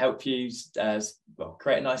to help you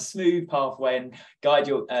create a nice smooth pathway and guide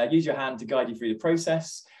use your hand to guide you through the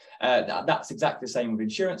process. That's exactly the same with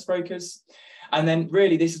insurance brokers. And then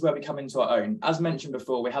really this is where we come into our own. As mentioned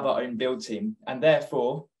before, we have our own build team, and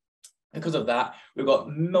therefore because of that, we've got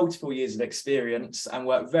multiple years of experience and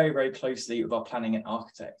work very, very closely with our planning and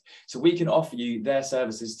architect. So we can offer you their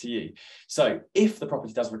services to you. So if the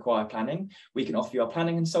property does require planning, we can offer you our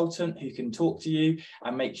planning consultant who can talk to you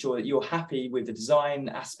and make sure that you're happy with the design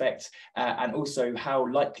aspect and also how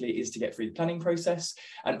likely it is to get through the planning process.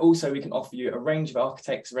 And also we can offer you a range of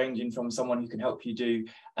architects ranging from someone who can help you do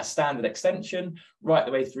a standard extension right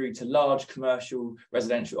the way through to large commercial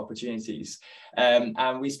residential opportunities.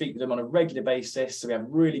 And we speak with them on a regular basis, so we have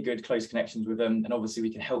really good close connections with them, and obviously we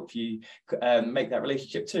can help you make that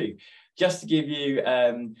relationship too. Just to give you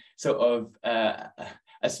a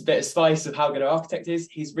bit of spice of how good our architect is,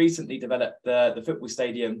 he's recently developed the football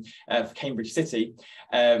stadium for Cambridge City.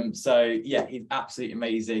 So yeah, he's absolutely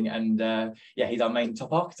amazing, and yeah, he's our main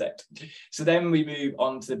top architect. So then we move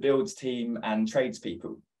on to the builds team and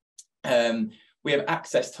tradespeople. We have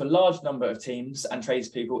access to a large number of teams and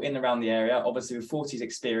tradespeople in and around the area. Obviously with 40's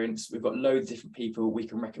experience, we've got loads of different people we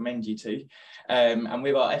can recommend you to. And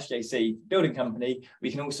with our SJC building company, we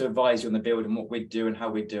can also advise you on the build and what we'd do and how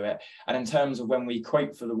we'd do it. And in terms of when we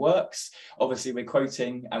quote for the works, obviously we're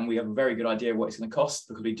quoting and we have a very good idea of what it's going to cost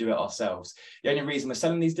because we do it ourselves. The only reason we're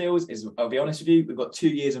selling these deals is, I'll be honest with you, we've got 2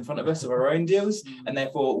 years in front of us of our own deals, and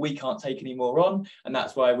therefore we can't take any more on. And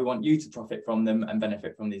that's why we want you to profit from them and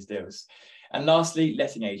benefit from these deals. And lastly,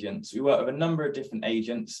 letting agents. We work with a number of different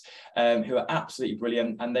agents who are absolutely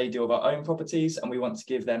brilliant, and they deal with our own properties, and we want to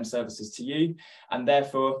give them services to you. And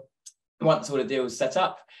therefore, once all the deals set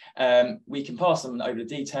up, we can pass them over the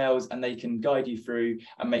details and they can guide you through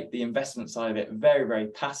and make the investment side of it very, very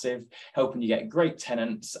passive, helping you get great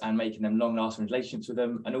tenants and making them long-lasting relationships with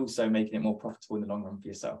them, and also making it more profitable in the long run for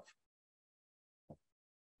yourself.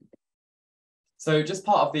 So just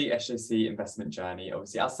part of the SJC investment journey,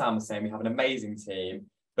 obviously, as Sam was saying, we have an amazing team,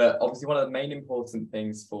 but obviously one of the main important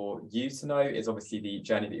things for you to know is obviously the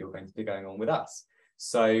journey that you're going to be going on with us.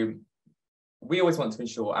 So we always want to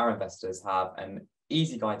ensure our investors have an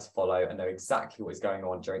easy guide to follow and know exactly what is going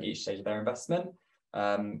on during each stage of their investment.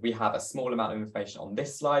 We have a small amount of information on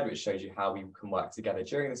this slide, which shows you how we can work together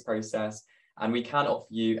during this process. And we can offer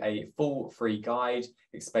you a full free guide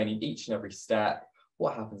explaining each and every step,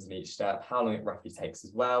 what happens in each step, how long it roughly takes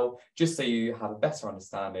as well, just so you have a better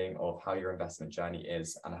understanding of how your investment journey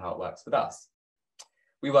is and how it works with us.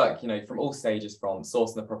 We work, from all stages, from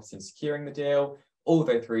sourcing the property and securing the deal, all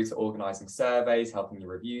the way through to organising surveys, helping you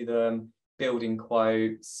review them, building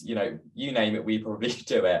quotes, you name it, we probably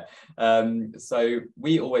do it. So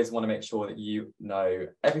we always want to make sure that you know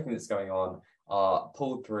everything that's going on are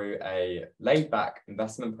pulled through a laid-back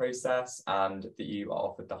investment process and that you are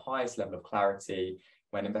offered the highest level of clarity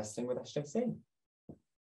when investing with SJC.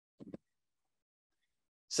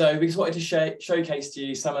 So we just wanted to showcase to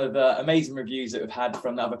you some of the amazing reviews that we've had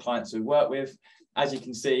from the other clients we've worked with. As you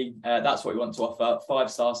can see, that's what we want to offer,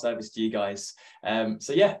 5-star service to you guys.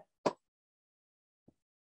 So yeah.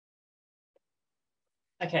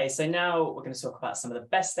 Okay, so now we're going to talk about some of the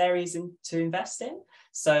best areas to invest in.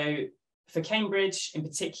 So for Cambridge in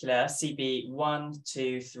particular, CB 1,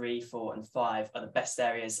 2, 3, 4 and 5 are the best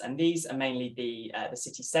areas, and these are mainly the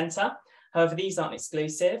city centre. However, these aren't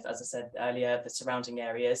exclusive. As I said earlier, the surrounding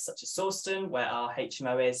areas such as Sawston, where our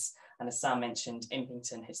HMO is, and as Sam mentioned,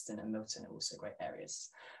 Impington, Histon and Milton are also great areas.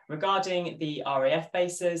 Regarding the RAF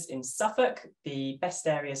bases in Suffolk, the best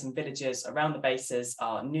areas and villages around the bases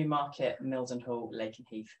are Newmarket, Mildenhall,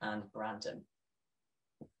 Lakenheath and Brandon.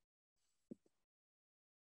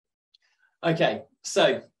 Okay,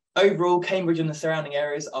 so overall, Cambridge and the surrounding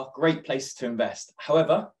areas are great places to invest.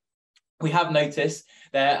 However, we have noticed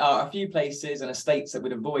there are a few places and estates that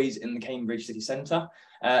would avoid in the Cambridge city centre.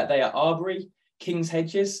 They are Arbury, King's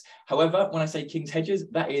Hedges. However, when I say King's Hedges,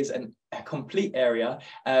 that is a complete area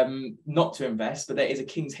not to invest, but there is a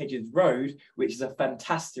King's Hedges road, which is a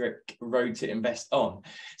fantastic road to invest on.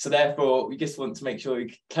 So therefore, we just want to make sure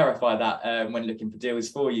we clarify that when looking for deals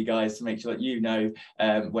for you guys, to make sure that you know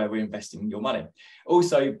where we're investing your money.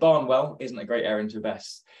 Also, Barnwell isn't a great area to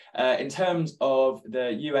invest. In terms of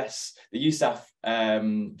the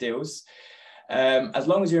USAF deals, as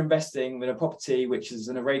long as you're investing with a property which is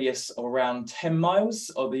in a radius of around 10 miles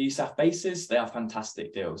of the USAF bases, they are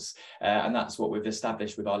fantastic deals. And that's what we've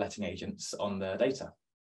established with our letting agents on the data.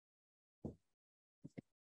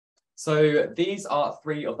 So these are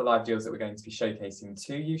 3 of the live deals that we're going to be showcasing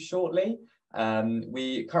to you shortly.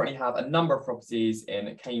 We currently have a number of properties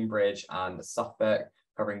in Cambridge and Suffolk,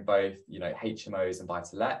 covering both, HMOs and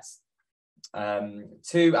buy-to-lets.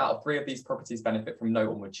 2 out of 3 of these properties benefit from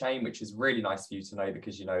no onward chain, which is really nice for you to know,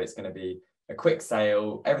 because it's going to be a quick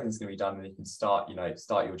sale, everything's going to be done, and you can start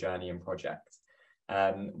your journey and project.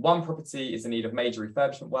 1 property is in need of major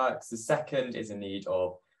refurbishment works, the second is in need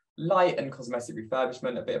of light and cosmetic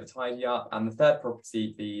refurbishment, a bit of a tidy up, and the third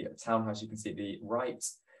property, the townhouse you can see at the right,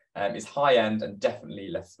 is high end and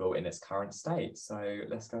definitely lettable in its current state. So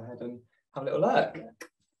let's go ahead and have a little look.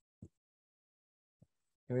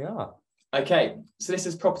 Here we are. Okay, so this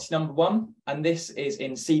is property number 1, and this is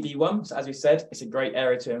in CB1. So as we said, it's a great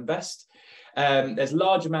area to invest. There's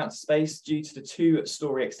large amounts of space due to the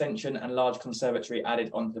 2-storey extension and large conservatory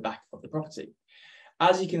added onto the back of the property.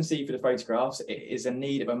 As you can see for the photographs, it is in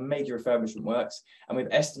need of a major refurbishment works, and we've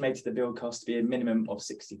estimated the build cost to be a minimum of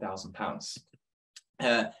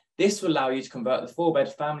 £60,000. This will allow you to convert the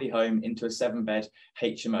 4-bed family home into a 7-bed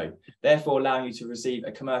HMO, therefore allowing you to receive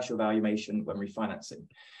a commercial valuation when refinancing.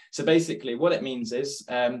 So basically what it means is,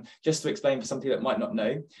 just to explain for somebody that might not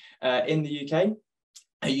know, in the UK,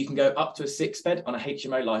 you can go up to a 6-bed on a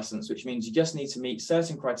HMO license, which means you just need to meet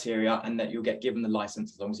certain criteria and that you'll get given the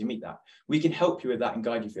license as long as you meet that. We can help you with that and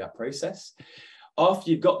guide you through that process.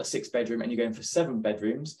 After you've got the 6-bedroom and you're going for 7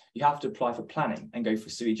 bedrooms, you have to apply for planning and go for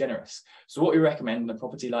sui generis. So what we recommend on a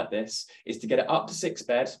property like this is to get it up to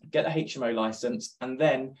 6-bed, get the HMO license, and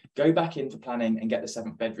then go back in for planning and get the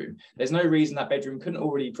 7th bedroom. There's no reason that bedroom couldn't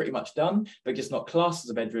already pretty much done, but just not classed as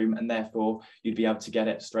a bedroom, and therefore you'd be able to get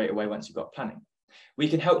it straight away once you've got planning. We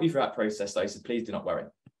can help you through that process though, so please do not worry.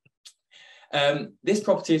 This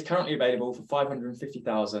property is currently available for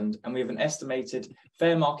 $550,000, and we have an estimated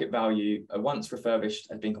fair market value once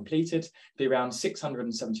refurbished has been completed to be around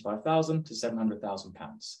 £675,000 to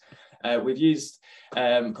 £700,000. We've used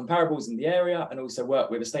comparables in the area and also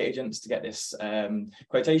worked with estate agents to get this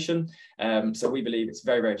quotation. So we believe it's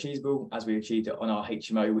very, very achievable, as we achieved it on our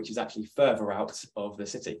HMO, which is actually further out of the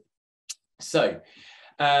city. So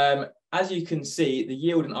as you can see, the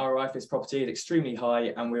yield and ROI for this property is extremely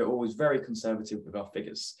high, and we're always very conservative with our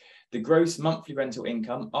figures. the gross monthly rental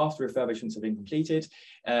income after refurbishments have been completed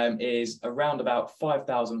is around about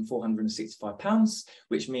 £5,465,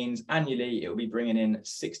 which means annually it will be bringing in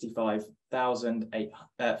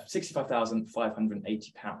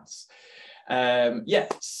 £65,580. Yeah,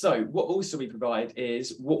 so what also we provide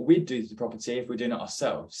is what we'd do to the property if we're doing it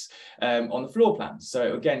ourselves on the floor plan.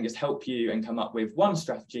 So again, just help you and come up with one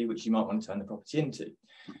strategy which you might want to turn the property into.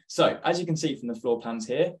 So as you can see from the floor plans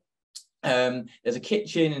here, there's a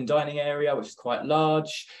kitchen and dining area which is quite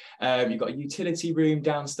large. You've got a utility room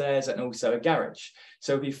downstairs and also a garage.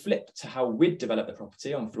 So if we flip to how we'd develop the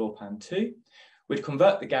property on floor plan 2, we'd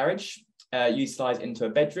convert the garage, utilise into a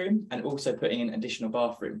bedroom, and also putting in an additional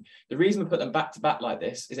bathroom. The reason we put them back to back like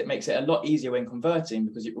this is it makes it a lot easier when converting,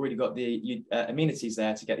 because you've already got the amenities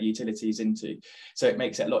there to get the utilities into. So it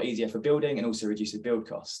makes it a lot easier for building and also reduces build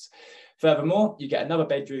costs. Furthermore, you get another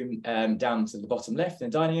bedroom down to the bottom left in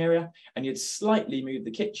the dining area, and you'd slightly move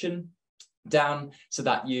the kitchen down so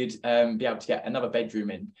that you'd be able to get another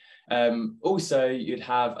bedroom in. Also, you'd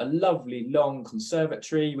have a lovely long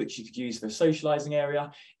conservatory which you could use for a socialising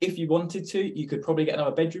area. If you wanted to, you could probably get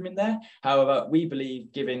another bedroom in there. However, we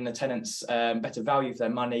believe giving the tenants better value for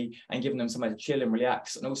their money and giving them somewhere to chill and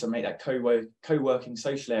relax, and also make that co-working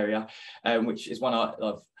social area, which is one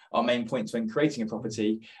of our main points when creating a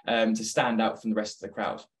property, to stand out from the rest of the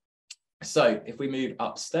crowd. So if we move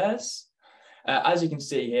upstairs, as you can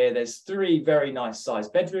see here, there's 3 very nice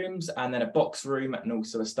sized bedrooms and then a box room and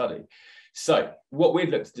also a study. So what we'd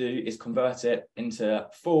look to do is convert it into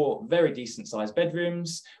 4 very decent sized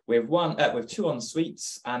bedrooms with 2 en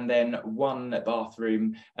suites and then 1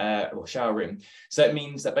 bathroom or shower room. So it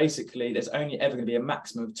means that basically there's only ever going to be a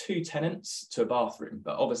maximum of 2 tenants to a bathroom,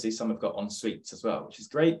 but obviously some have got en suites as well, which is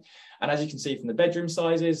great. And as you can see from the bedroom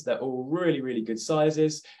sizes, they're all really, really good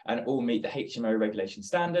sizes and all meet the HMO regulation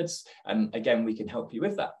standards. And again, we can help you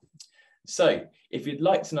with that. So if you'd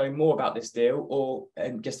like to know more about this deal or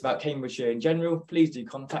just about Cambridgeshire in general, please do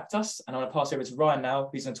contact us. And I'm going to pass over to Ryan now,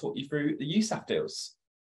 who's going to talk you through the USAF deals.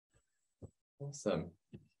 Awesome.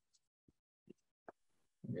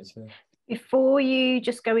 Before you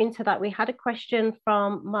just go into that, we had a question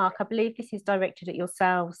from Mark. I believe this is directed at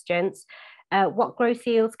yourselves, gents. What gross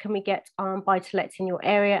yields can we get on buy-to-lets in your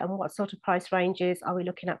area, and what sort of price ranges are we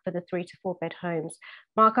looking at for the 3 to 4 bed homes?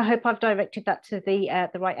 Mark, I hope I've directed that to the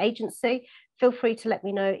right agency. Feel free to let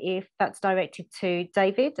me know if that's directed to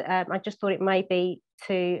David. I just thought it may be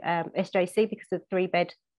to SJC because of 3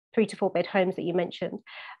 to 4 bed homes that you mentioned.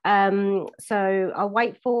 So I'll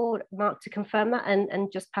wait for Mark to confirm that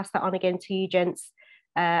and just pass that on again to you gents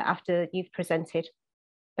after you've presented.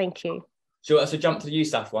 Thank you. Sure, so jump to the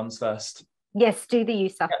USAF ones first. Yes, do the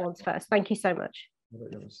USAF ones first. Thank you so much.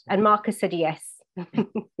 And Marcus said yes.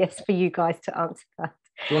 Yes, for you guys to answer that.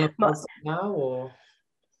 Do you want to answer it now, or?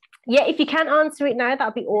 Yeah, if you can answer it now,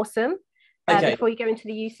 that'd be awesome. Okay. Before you go into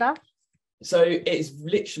the USAF. So it's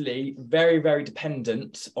literally very, very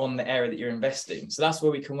dependent on the area that you're investing. So that's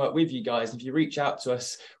where we can work with you guys. If you reach out to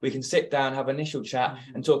us, we can sit down, have an initial chat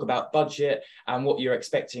and talk about budget and what you're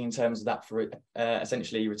expecting in terms of that for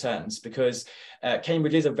essentially returns, because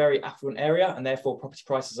Cambridge is a very affluent area and therefore property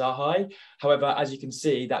prices are high. However, as you can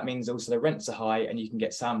see, that means also the rents are high and you can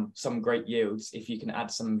get some great yields if you can add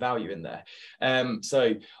some value in there.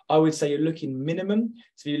 So I would say you're looking minimum,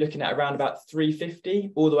 so you're looking at around about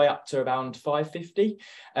 350 all the way up to around 550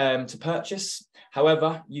 to purchase.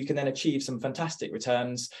 However, you can then achieve some fantastic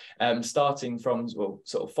returns starting from sort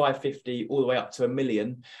of 550 all the way up to £1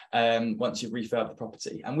 million once you've refurbed the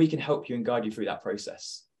property, and we can help you and guide you through that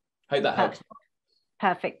process. Hope that helps.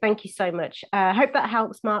 Perfect. Thank you so much. Hope that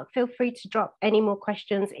helps, Mark. Feel free to drop any more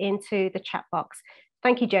questions into the chat box.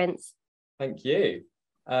 Thank you, gents. Thank you.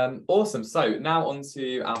 Awesome. So now on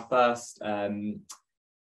to our first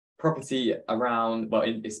property around, well,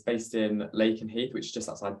 it's based in Lakenheath, which is just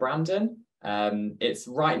outside Brandon. It's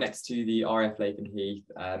right next to the RAF Lakenheath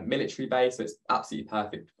military base, so it's absolutely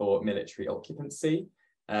perfect for military occupancy.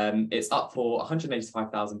 It's up for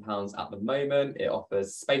 £185,000 at the moment. It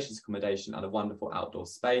offers spacious accommodation and a wonderful outdoor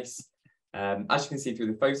space. As you can see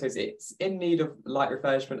through the photos, it's in need of light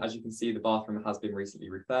refurbishment. As you can see, the bathroom has been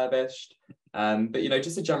recently refurbished. But, you know,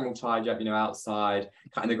 just a general tidy up, you know, outside,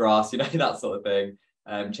 cutting the grass, you know, that sort of thing.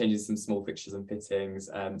 Changing some small fixtures and fittings.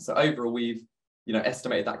 So overall, we've, you know,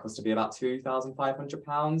 estimated that cost to be about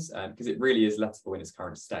 £2,500 because it really is lettable in its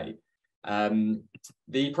current state.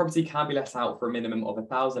 The property can be let out for a minimum of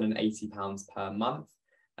 £1,080 per month.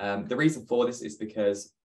 The reason for this is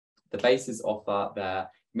because the bases offer their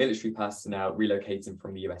military personnel relocating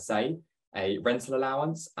from the USA a rental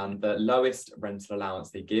allowance, and the lowest rental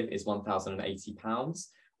allowance they give is £1,080.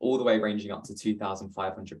 all the way ranging up to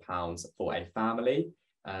 £2,500 for a family.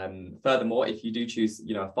 Furthermore, if you do choose,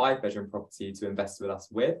 you know, a 5-bedroom property to invest with us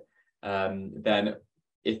with, then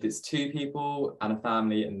if it's 2 people and a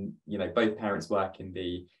family and, you know, both parents work in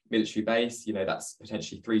the military base, you know, that's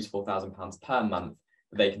potentially £3,000 to £4,000 per month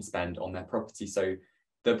that they can spend on their property. So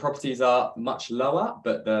the properties are much lower,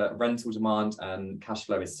 but the rental demand and cash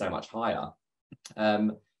flow is so much higher.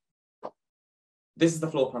 This is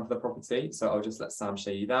the floor plan for the property, so I'll just let Sam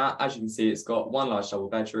show you that. As you can see, it's got 1 large double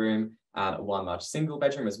bedroom and 1 large single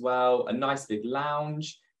bedroom as well, a nice big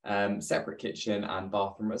lounge, separate kitchen and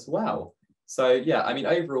bathroom as well. So yeah, I mean,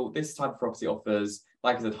 overall, this type of property offers,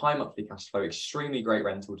 like I said, high monthly cash flow, extremely great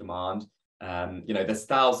rental demand. You know, there's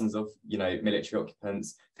thousands of, you know, military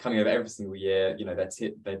occupants coming over every single year. You know,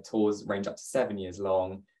 their tours range up to 7 years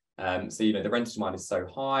long. So, you know, the rental demand is so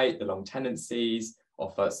high, the long tenancies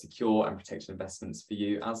offer secure and protected investments for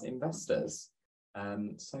you as investors.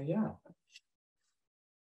 So yeah.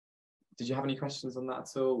 Did you have any questions on that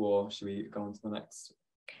at all, or should we go on to the next?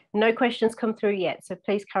 No questions come through yet, so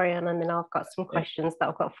please carry on, and then I've got some questions that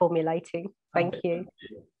I've got formulating. Thank you.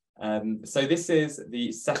 So this is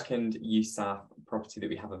the second USAF property that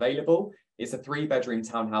we have available. It's a 3-bedroom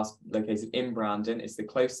townhouse located in Brandon. It's the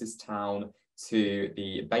closest town to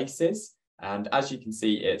the bases. And as you can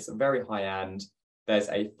see, it's very high end. There's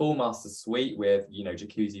a full master suite with, you know,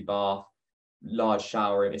 jacuzzi, bath, large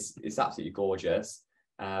shower. It's absolutely gorgeous.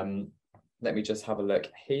 Let me just have a look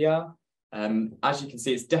here. As you can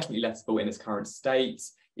see, it's definitely lettable in its current state.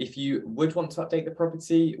 If you would want to update the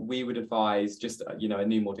property, we would advise just, you know, a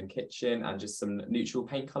new modern kitchen and just some neutral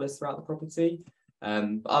paint colours throughout the property.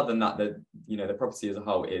 But other than that, the property as a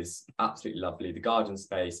whole is absolutely lovely. The garden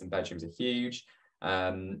space and bedrooms are huge.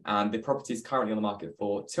 And the property is currently on the market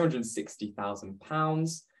for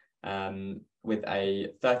 £260,000 with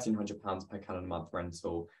a £1,300 per calendar month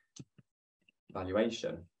rental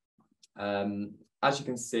valuation. As you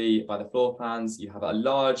can see by the floor plans, you have a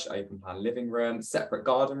large open plan living room, separate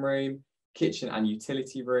garden room, kitchen and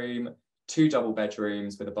utility room, 2 double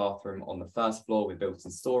bedrooms with a bathroom on the first floor with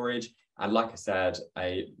built-in storage. And like I said,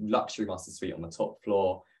 a luxury master suite on the top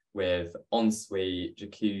floor with ensuite,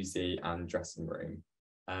 jacuzzi and dressing room.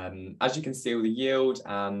 As you can see, the yield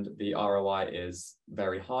and the ROI is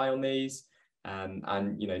very high on these.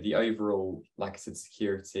 And you know, the overall, like I said,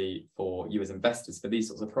 security for you as investors for these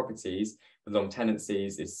sorts of properties with long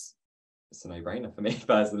tenancies it's a no-brainer for me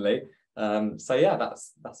personally. So yeah,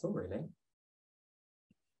 that's all really.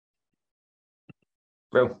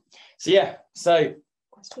 Real. So yeah, so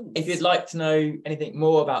if you'd like to know anything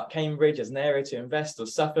more about Cambridge as an area to invest, or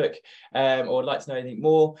Suffolk, or would like to know anything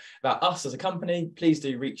more about us as a company, please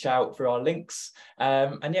do reach out through our links.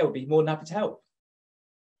 And yeah, we'll be more than happy to help.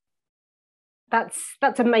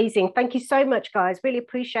 That's amazing. Thank you so much, guys. Really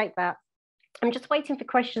appreciate that. I'm just waiting for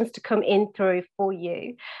questions to come in through for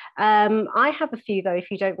you. I have a few though,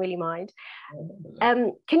 if you don't really mind.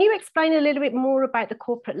 Can you explain a little bit more about the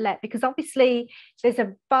corporate let? Because obviously there's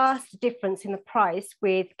a vast difference in the price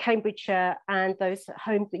with Cambridgeshire and those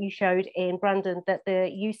homes that you showed in Brandon that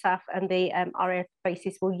the USAF and the RAF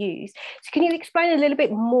bases will use. So can you explain a little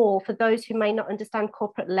bit more for those who may not understand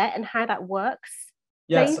corporate let and how that works?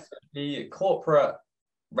 Yes, so the corporate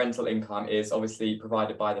rental income is obviously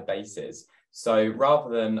provided by the bases. So rather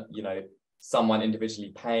than, you know, someone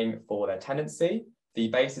individually paying for their tenancy, the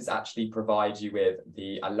bases actually provide you with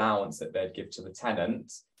the allowance that they'd give to the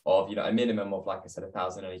tenant of, you know, a minimum of, like I said,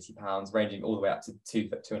 £1,080, ranging all the way up to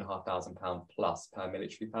 £2,500 plus per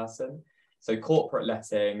military person. So corporate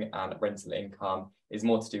letting and rental income is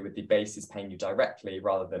more to do with the bases paying you directly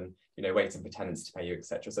rather than, you know, waiting for tenants to pay you,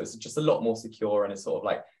 etc. So it's just a lot more secure, and it's sort of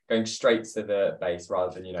like going straight to the base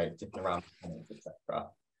rather than, you know, dipping around tenants, etc.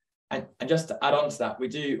 And just to add on to that, we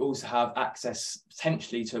do also have access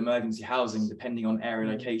potentially to emergency housing depending on area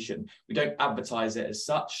location. We don't advertise it as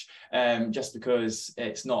such, just because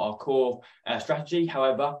it's not our core strategy.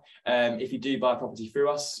 However, if you do buy a property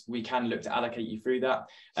through us, we can look to allocate you through that.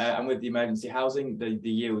 And with the emergency housing, the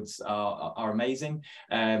yields are amazing.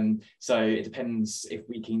 So it depends if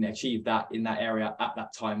we can achieve that in that area at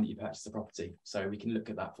that time that you purchase the property. So we can look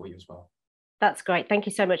at that for you as well. That's great. Thank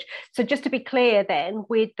you so much. So just to be clear then,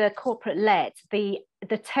 with the corporate let, the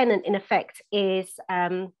tenant in effect is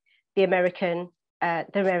the American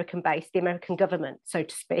base, the American government, so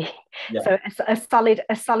to speak. Yeah. So a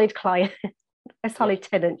solid client, a solid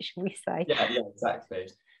tenant, should we say? Yeah, exactly.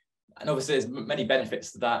 And obviously there's many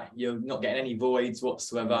benefits to that. You're not getting any voids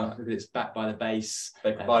whatsoever because it's backed by the base.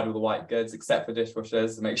 They provide all the white goods except for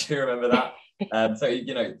dishwashers, so make sure you remember that. So,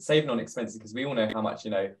 you know, saving on expenses, because we all know how much,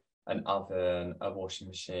 you know, an oven, a washing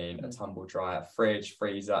machine, a tumble dryer, fridge,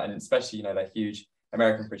 freezer, and especially, you know, they're huge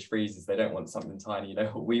American fridge freezers. They don't want something tiny, you know,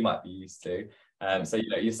 what we might be used to. So, you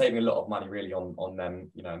know, you're saving a lot of money really on them,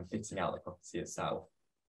 you know, and fitting out the property itself.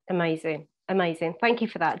 Amazing. Amazing. Thank you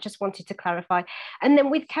for that. Just wanted to clarify. And then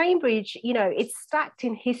with Cambridge, you know, it's stacked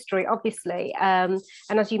in history, obviously. And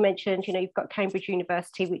as you mentioned, you know, you've got Cambridge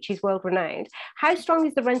University, which is world renowned. How strong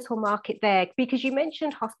is the rental market there? Because you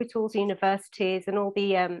mentioned hospitals, universities, and all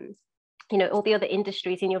the you know, all the other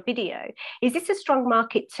industries in your video. Is this a strong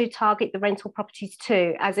market to target the rental properties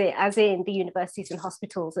too, as in the universities and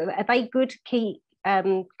hospitals? Are they good key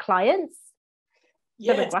clients,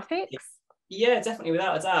 demographics? Yeah, definitely,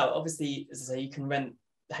 without a doubt. Obviously, as I say, you can rent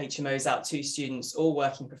the HMOs out to students or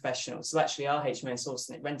working professionals. So actually our HMO in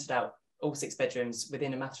Sawston, it rented out all 6 bedrooms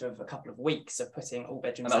within a matter of a couple of weeks of putting all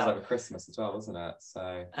bedrooms out. And that was over Christmas as well, wasn't it?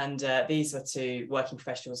 So. And these were to working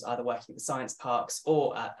professionals, either working at the science parks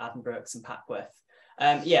or at Addenbrooke's and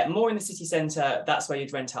Papworth. Yeah, more in the city centre, that's where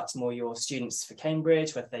you'd rent out to more your students for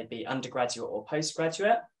Cambridge, whether they be undergraduate or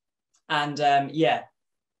postgraduate. And yeah,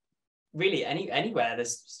 really anywhere the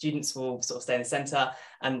students will sort of stay in the centre,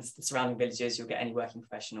 and the surrounding villages you'll get any working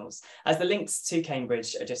professionals, as the links to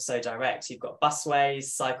Cambridge are just so direct. You've got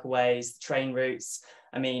busways, cycleways, train routes.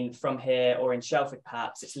 I mean, from here or in Shelford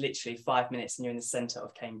perhaps, it's literally 5 minutes and you're in the centre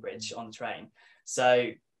of Cambridge on the train. So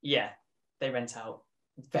yeah, they rent out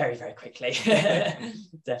very, very quickly.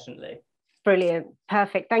 Definitely. Brilliant.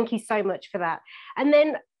 Perfect. Thank you so much for that. And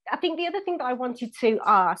then I think the other thing that I wanted to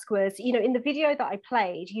ask was, you know, in the video that I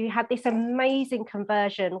played, you had this amazing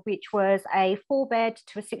conversion, which was a 4-bed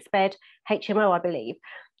to a 6-bed HMO, I believe.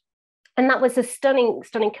 And that was a stunning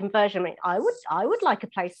conversion. I mean, I would like a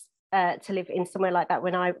place to live in somewhere like that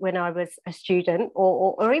when I was a student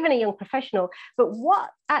or even a young professional. But what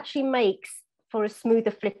actually makes for a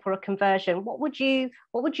smoother flip or a conversion? What would you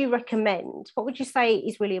recommend? What would you say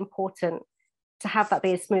is really important to have that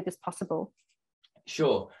be as smooth as possible?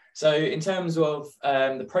 Sure. So in terms of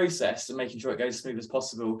the process and making sure it goes as smooth as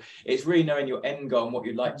possible, it's really knowing your end goal and what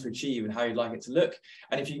you'd like to achieve and how you'd like it to look.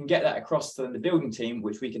 And if you can get that across to the building team,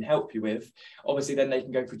 which we can help you with, obviously then they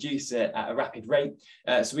can go produce it at a rapid rate.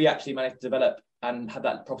 So we actually managed to develop and have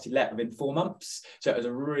that property let within 4 months. So it was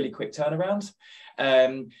a really quick turnaround.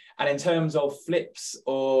 And in terms of flips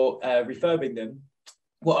or refurbing them,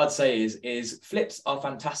 what I'd say is flips are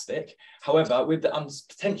fantastic. However, with the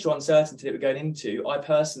potential uncertainty that we're going into, I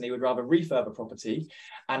personally would rather refurb a property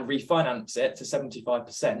and refinance it to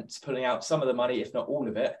 75%, pulling out some of the money, if not all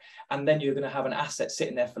of it. And then you're going to have an asset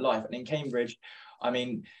sitting there for life. And in Cambridge, I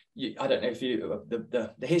mean, I don't know if you,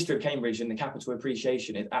 the history of Cambridge and the capital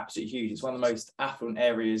appreciation is absolutely huge. It's one of the most affluent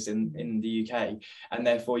areas in the UK, and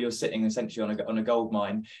therefore you're sitting essentially on a gold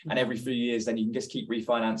mine. And every few years, then you can just keep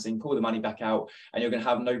refinancing, pull the money back out, and you're going to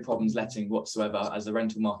have no problems letting whatsoever, as the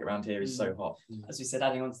rental market around here is so hot. As we said,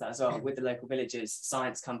 adding on to that as well, with the local villages,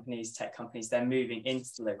 science companies, tech companies, they're moving into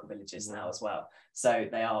the local villages now as well. So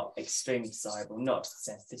they are extremely desirable, not just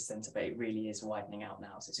the city centre, but it really is widening out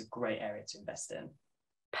now. So it's a great area to invest in.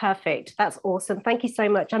 Perfect. That's awesome. Thank you so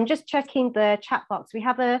much. I'm just checking the chat box. We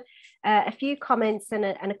have a few comments and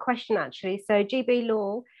a question actually. So GB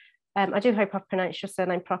Law, I do hope I've pronounced your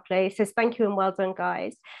surname properly. It says, thank you and well done,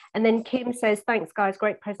 guys. And then Kim says, thanks, guys.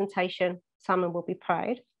 Great presentation. Simon will be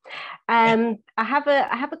proud. I have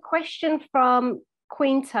a question from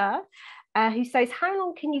Quinta, who says, how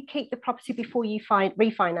long can you keep the property before you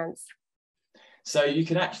refinance? So you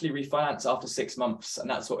can actually refinance after 6 months, and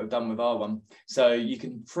that's what we've done with our one. So you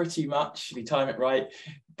can pretty much, if you time it right,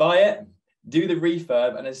 buy it, do the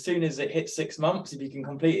refurb, and as soon as it hits 6 months, if you can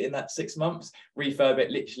complete it in that 6 months, refurb it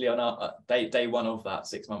literally on our day one of that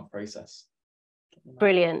 6-month process.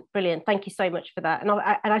 Brilliant. Thank you so much for that. And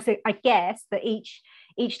I guess that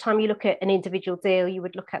each time you look at an individual deal, you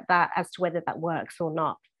would look at that as to whether that works or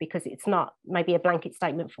not, because it's not maybe a blanket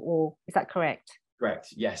statement for all. Is that correct? Correct,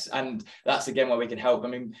 yes, and that's again where we can help. I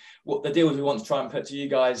mean, what the deals we want to try and put to you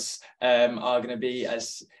guys are going to be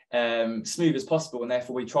as smooth as possible, and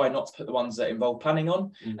therefore we try not to put the ones that involve planning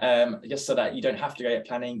on, just so that you don't have to go at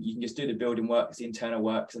planning. You can just do the building works, the internal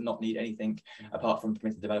works, and not need anything apart from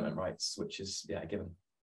permitted development rights, which is a given.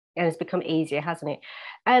 And it's become easier, hasn't it?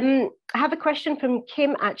 I have a question from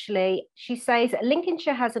Kim, actually. She says,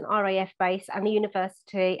 Lincolnshire has an RAF base and the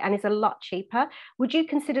university and is a lot cheaper. Would you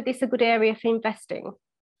consider this a good area for investing?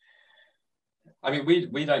 I mean,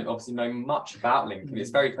 we don't obviously know much about Lincoln. It's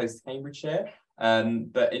very close to Cambridgeshire.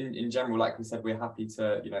 But in general, like we said, we're happy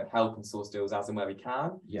to help and source deals as and where we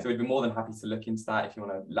can. So we'd be more than happy to look into that. If you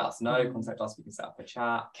want to let us know, contact us, we can set up a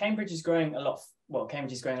chat. Cambridge is growing a lot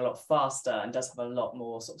faster and does have a lot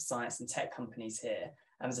more sort of science and tech companies here.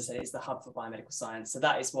 As I said, it's the hub for biomedical science. So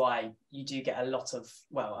that is why you do get a lot of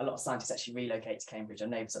scientists actually relocate to Cambridge. Our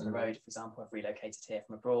neighbours up the road, for example, have relocated here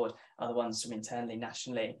from abroad, other ones from internally,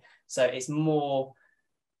 nationally. So it's more,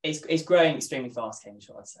 it's growing extremely fast, Cambridge,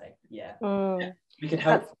 I'd say. Yeah. We can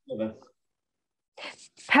help.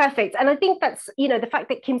 Perfect. And I think that's, the fact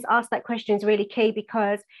that Kim's asked that question is really key,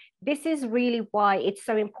 because this is really why it's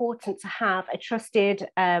so important to have a trusted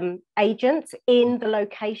agent in the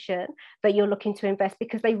location that you're looking to invest,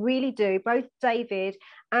 because they really do. Both David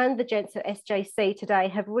and the gents at SJC today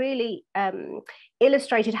have really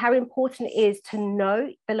illustrated how important it is to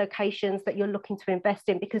know the locations that you're looking to invest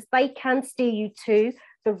in, because they can steer you to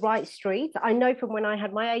the right street. I know from when I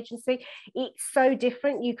had my agency, it's so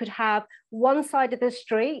different. You could have one side of the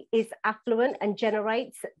street is affluent and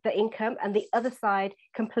generates the income, and the other side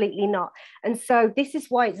completely not. And so this is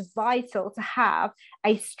why it's vital to have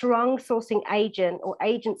a strong sourcing agent or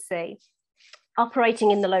agency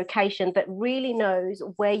operating in the location that really knows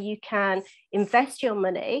where you can invest your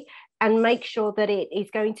money and make sure that it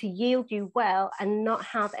is going to yield you well and not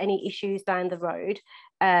have any issues down the road.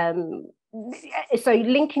 So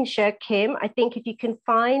Lincolnshire, Kim, I think if you can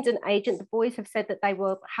find an agent, the boys have said that they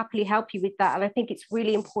will happily help you with that. And I think it's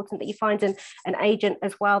really important that you find an agent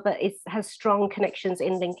as well that has strong connections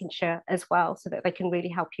in Lincolnshire as well, so that they can really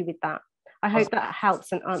help you with that. I hope that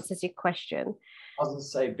helps and answers your question. I was going to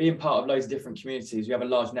say, being part of loads of different communities, we have a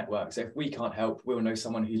large network. So if we can't help, we'll know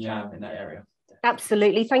someone who can in that area.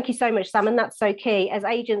 Absolutely. Thank you so much, Sam. And that's so key. As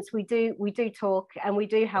agents, we do talk and we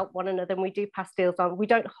do help one another, and we do pass deals on. We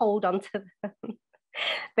don't hold on to them.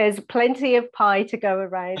 There's plenty of pie to go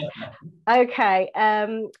around. Okay.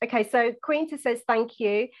 Okay. So Quinta says, thank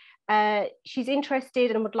you. She's interested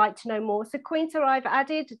and would like to know more. So Quinta, I've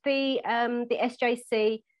added the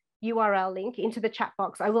SJC URL link into the chat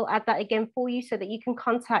box. I will add that again for you so that you can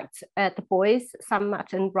contact the boys, Sam,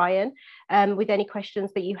 Matt and Ryan, with any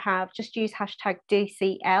questions that you have. Just use hashtag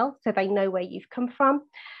DCL so they know where you've come from.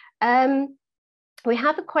 We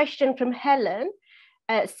have a question from Helen.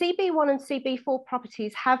 CB1 and CB4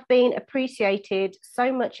 properties have been appreciated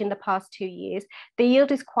so much in the past 2 years. The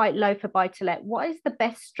yield is quite low for buy-to-let. What is the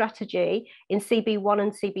best strategy in CB1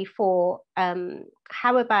 and CB4?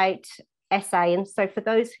 How about SA? And so for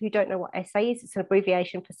those who don't know what SA is, it's an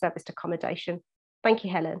abbreviation for serviced accommodation. Thank you,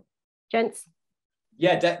 Helen. Gents?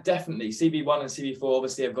 Yeah, definitely. CB1 and CB4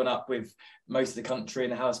 obviously have gone up with most of the country,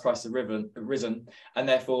 and the house prices have risen, and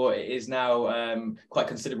therefore it is now quite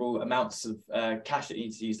considerable amounts of cash that you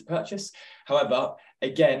need to use to purchase. However,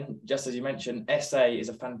 again, just as you mentioned, SA is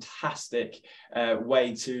a fantastic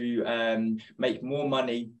way to make more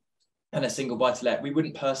money and a single buy-to-let. We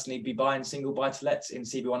wouldn't personally be buying single buy-to-lets in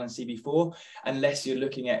CB1 and CB4 unless you're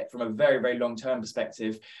looking at it from a very, very long-term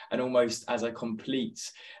perspective and almost as a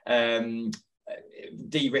complete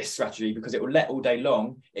de-risk strategy, because it will let all day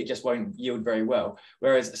long, it just won't yield very well.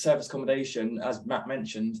 Whereas service accommodation, as Matt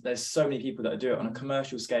mentioned, there's so many people that do it on a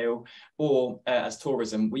commercial scale or as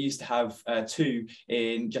tourism. We used to have 2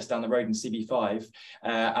 in just down the road in CB5.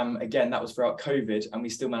 Again, that was throughout COVID, and we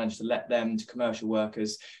still managed to let them to commercial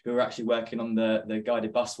workers who were actually working on the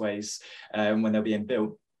guided busways when they're being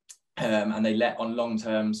built. And they let on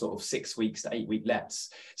long-term sort of 6 weeks to 8 week lets,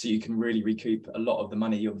 so you can really recoup a lot of the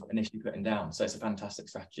money you're initially putting down. So it's a fantastic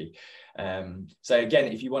strategy. So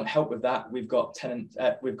again, if you want help with that, we've got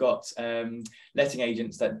letting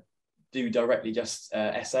agents that do directly just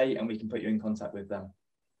SA, and we can put you in contact with them.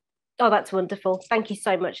 Oh, that's wonderful. Thank you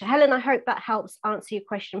so much, Helen. I hope that helps answer your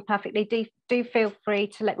question perfectly. Do feel free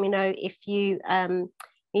to let me know if you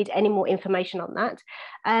need any more information on that.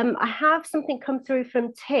 I have something come through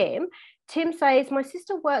from Tim. Tim says, my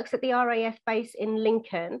sister works at the RAF base in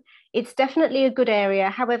Lincoln. It's definitely a good area.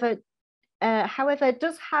 However, it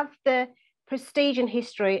does have the prestige and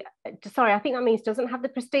history. Sorry, I think that means doesn't have the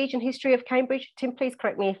prestige and history of Cambridge. Tim, please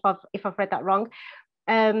correct me if I've read that wrong.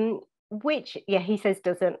 Which, yeah, he says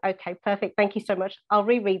doesn't. Okay, perfect. Thank you so much. I'll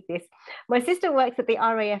reread this. My sister works at the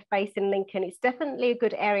RAF base in Lincoln. It's definitely a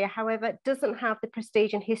good area. However, it doesn't have the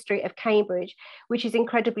prestige and history of Cambridge, which is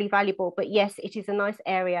incredibly valuable. But yes, it is a nice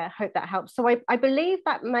area. Hope that helps. So I believe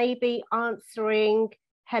that may be answering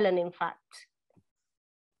Helen, in fact,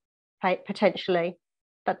 potentially.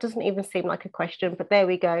 That doesn't even seem like a question, but there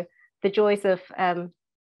we go. The joys of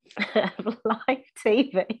live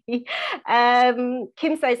TV.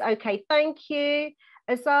 Kim says, okay, thank you.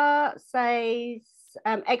 Azar says,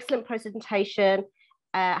 excellent presentation.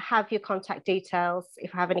 Have your contact details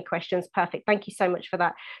if I have any questions. Perfect. Thank you so much for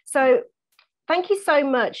that. So thank you so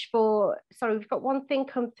much for, sorry, we've got one thing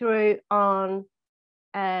come through on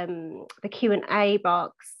the Q&A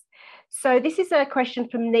box. So this is a question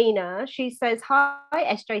from Nina. She says, hi,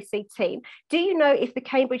 SJC team. Do you know if the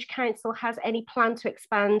Cambridge Council has any plan to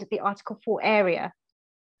expand the Article 4 area?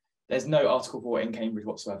 There's no Article 4 in Cambridge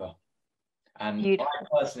whatsoever. And beautiful. I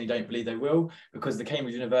personally don't believe they will, because the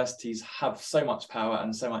Cambridge universities have so much power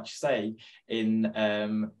and so much say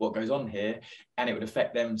in what goes on here, and it would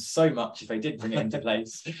affect them so much if they did bring it into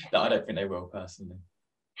place that I don't think they will personally.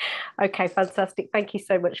 Okay, fantastic. Thank you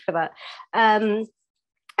so much for that.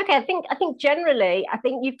 Okay, I think generally, I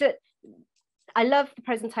think you've done. I love the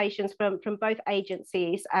presentations from both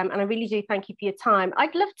agencies, and I really do thank you for your time.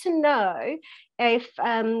 I'd love to know if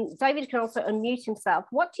David can also unmute himself.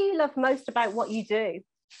 What do you love most about what you do?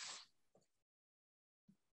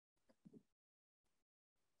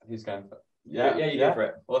 Who's going for it? Yeah, you go for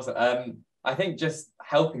it. Awesome. I think just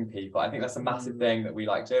helping people. I think that's a massive thing that we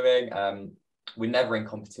like doing. We're never in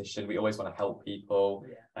competition. We always want to help people,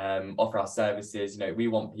 offer our services. You know, we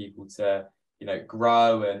want people to, you know,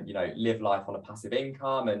 grow and, you know, live life on a passive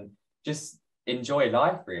income and just enjoy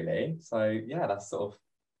life, really. So yeah, that's sort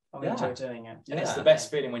of, I enjoy doing it. And it's the best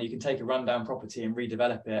feeling when you can take a rundown property and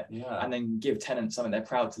redevelop it, and then give tenants something they're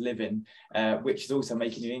proud to live in, which is also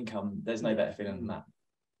making you income. There's no better feeling than that.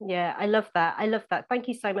 Yeah, I love that. I love that. Thank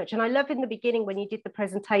you so much. And I love in the beginning when you did the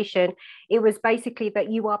presentation, it was basically that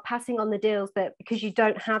you are passing on the deals that because you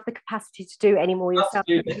don't have the capacity to do anymore yourself,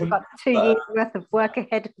 you've got 2 years worth of work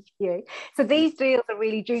ahead of you. So these deals are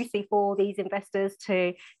really juicy for these investors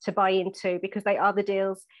to buy into, because they are the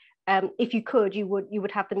deals. If you could, you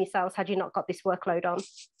would have them yourselves had you not got this workload on.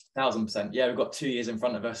 1000%. Yeah, we've got 2 years in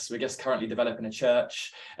front of us. We're just currently developing a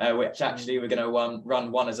church, which actually we're going to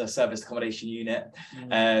run one as a service accommodation unit,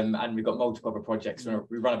 and we've got multiple other projects.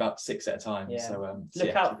 We run about 6 at a time. Yeah. So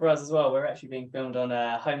look out for us as well. We're actually being filmed on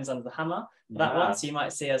Homes Under the Hammer for that one, so you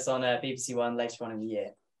might see us on BBC One later on in the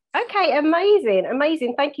year. Okay,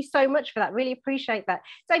 amazing. Thank you so much for that. Really appreciate that.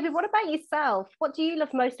 David, what about yourself? What do you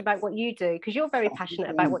love most about what you do? Because you're very passionate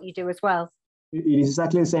about what you do as well. It is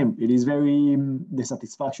exactly the same. It is very the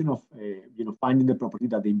satisfaction of finding the property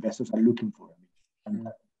that the investors are looking for, and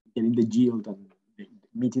getting the yield and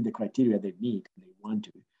meeting the criteria they need, they want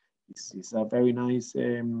to. It's a very nice.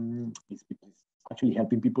 It's actually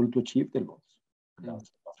helping people to achieve their goals. That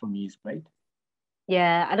for me is great.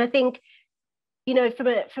 Yeah, and I think, you know, from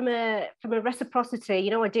a reciprocity, you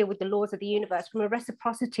know, I deal with the laws of the universe. From a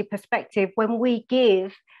reciprocity perspective, when we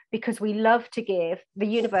give because we love to give, the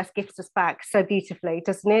universe gives us back so beautifully,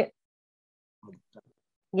 doesn't it?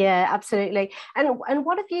 Yeah, absolutely. And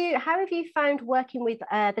how have you found working with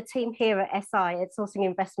the team here at SI at Sourcing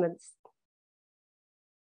Investments?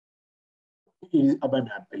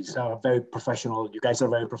 It's very professional. You guys are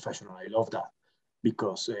very professional. I love that,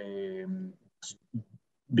 because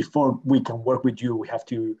before we can work with you, we have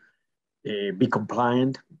to be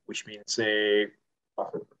compliant, which means,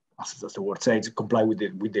 as the word says, comply with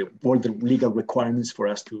all the legal requirements for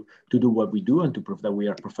us to do what we do and to prove that we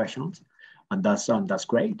are professionals. And that's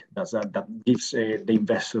great. That gives the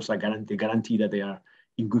investors a guarantee that they are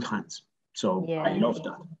in good hands. So yeah. I love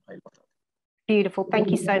that. Beautiful.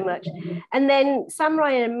 Thank you so much. And then Sam,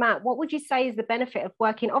 Ryan and Matt, what would you say is the benefit of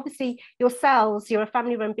working? Obviously, yourselves, you're a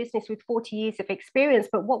family-run business with 40 years of experience,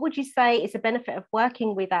 but what would you say is the benefit of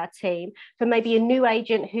working with our team for maybe a new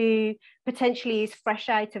agent who potentially is fresh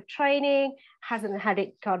out of training, hasn't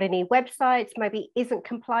got any websites, maybe isn't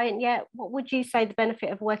compliant yet? What would you say the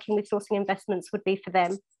benefit of working with Sourcing Investments would be for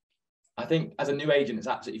them? I think as a new agent, it's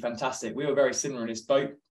absolutely fantastic. We were very similar in this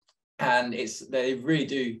boat. And they really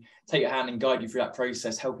do take your hand and guide you through that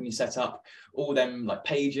process, helping you set up all them like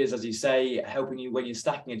pages, as you say, helping you when you're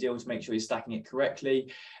stacking a deal to make sure you're stacking it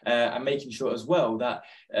correctly, and making sure as well that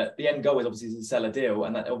the end goal is obviously to sell a deal.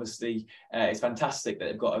 And that obviously it's fantastic that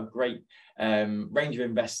they've got a great range of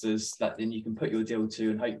investors that then you can put your deal to,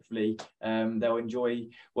 and hopefully they'll enjoy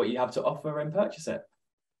what you have to offer and purchase it.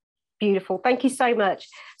 Beautiful. Thank you so much.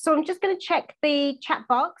 So I'm just going to check the chat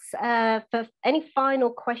box for any final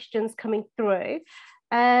questions coming through.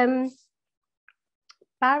 Barry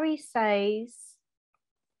says,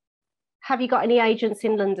 have you got any agents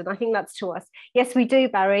in London? I think that's to us. Yes, we do,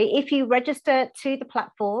 Barry. If you register to the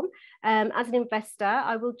platform as an investor,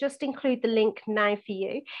 I will just include the link now for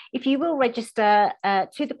you. If you will register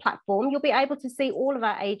to the platform, you'll be able to see all of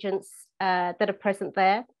our agents that are present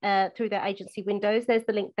there through their agency windows. There's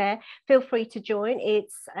the link there. Feel free to join.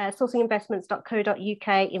 It's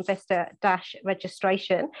sourcinginvestments.co.uk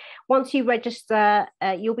investor-registration. Once you register,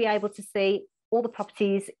 you'll be able to see all the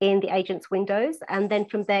properties in the agent's windows, and then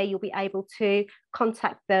from there you'll be able to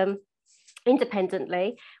contact them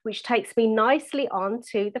independently, which takes me nicely on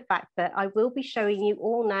to the fact that I will be showing you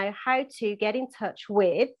all now how to get in touch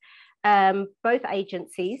with both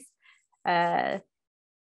agencies. You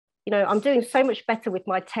know, I'm doing so much better with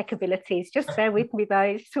my tech abilities. Just bear with me, though.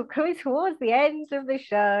 It's coming towards the end of the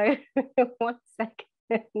show. 1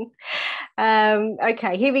 second.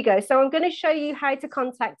 Okay, here we go. So I'm going to show you how to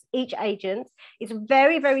contact each agent. It's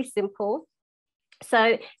very, very simple.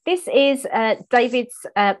 So this is David's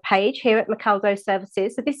page here at Giraldo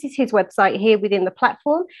Services. So this is his website here within the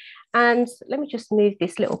platform. And let me just move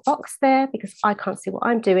this little box there because I can't see what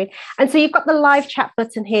I'm doing. And so you've got the live chat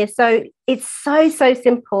button here. So it's so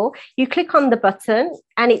simple. You click on the button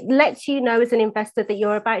and it lets you know as an investor that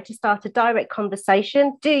you're about to start a direct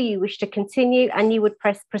conversation. Do you wish to continue? And you would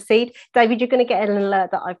press proceed. David, you're going to get an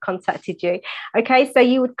alert that I've contacted you. Okay, so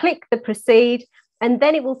you would click the proceed, and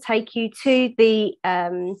then it will take you to the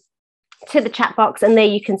chat box, and there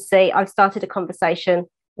you can see I've started a conversation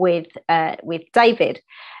with David.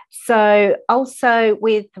 So also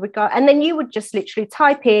with regard, and then you would just literally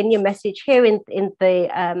type in your message here in the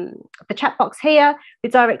chat box here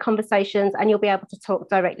with direct conversations, and you'll be able to talk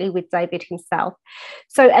directly with David himself.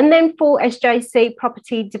 So, and then for SJC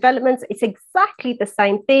property developments, it's exactly the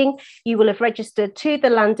same thing. You will have registered to the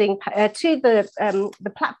landing to the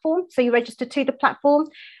platform. So you register to the platform,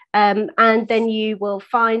 and then you will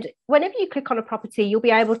find whenever you click on a property, you'll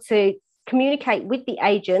be able to communicate with the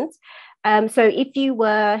agent. So if you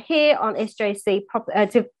were here on SJC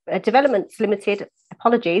Developments Limited,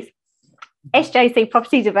 apologies, SJC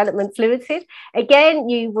Property Developments Limited, again,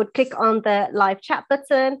 you would click on the live chat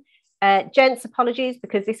button. Gents, apologies,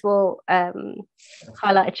 because this will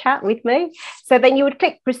highlight a chat with me. So then you would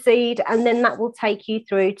click proceed, and then that will take you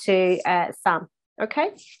through to Sam,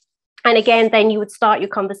 okay? And again, then you would start your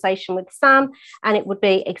conversation with Sam, and it would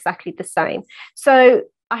be exactly the same. So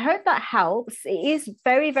I hope that helps. It is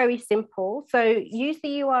very, very simple. So use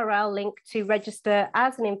the URL link to register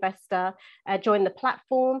as an investor, join the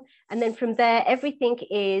platform. And then from there, everything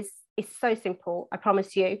is so simple, I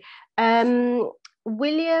promise you.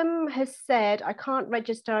 William has said, I can't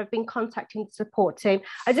register. I've been contacting the support team.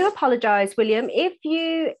 I do apologize, William. If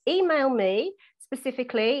you email me,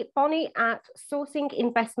 specifically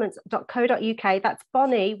bonnie@sourcinginvestments.co.uk. That's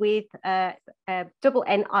Bonnie with double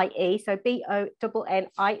N-I-E, so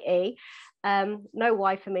B-O-N-N-I-E. No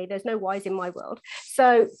Y for me. There's no Y's in my world.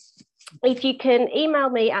 So if you can email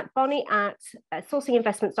me at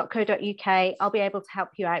bonnie@sourcinginvestments.co.uk, I'll be able to help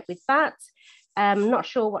you out with that. Not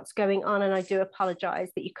sure what's going on, and I do apologize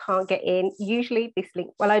that you can't get in. Usually this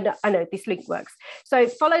link, well, I know this link works. So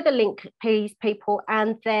follow the link, please, people,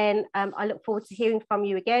 and then I look forward to hearing from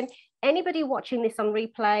you again. Anybody watching this on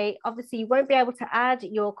replay, obviously you won't be able to add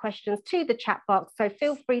your questions to the chat box, so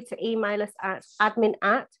feel free to email us at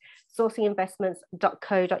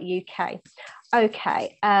admin@sourcinginvestments.co.uk.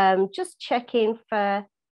 Okay, just checking for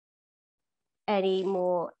any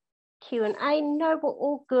more Q&A. No, we're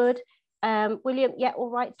all good. William, yeah,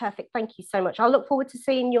 all right, perfect. Thank you so much. I'll look forward to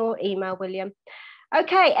seeing your email, William.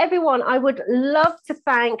 Okay, everyone, I would love to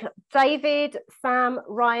thank David, Sam,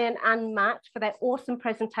 Ryan, and Matt for their awesome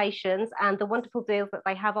presentations and the wonderful deals that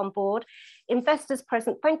they have on board. Investors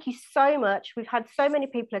present, thank you so much. We've had so many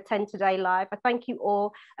people attend today live. I thank you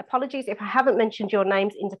all. Apologies if I haven't mentioned your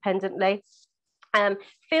names independently.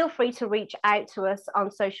 Feel free to reach out to us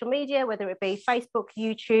on social media, whether it be Facebook,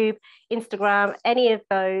 YouTube, Instagram, any of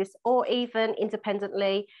those, or even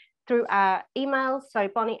independently through our emails. So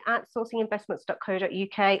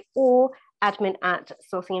bonnie@sourcinginvestments.co.uk or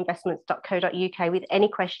admin@sourcinginvestments.co.uk with any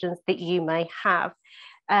questions that you may have.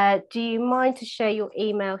 Do you mind to share your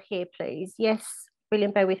email here, please? Yes,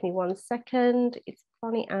 William, bear with me 1 second. It's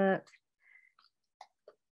Bonnie at...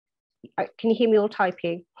 Can you hear me all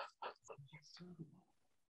typing?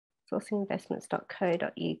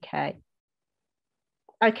 sourcinginvestments.co.uk.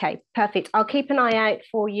 Okay, perfect. I'll keep an eye out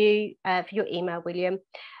for you for your email, William.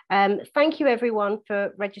 Thank you everyone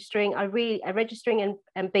for registering. Registering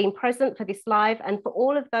and being present for this live, and for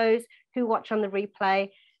all of those who watch on the replay.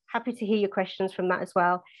 Happy to hear your questions from that as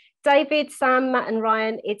well. David, Sam, Matt, and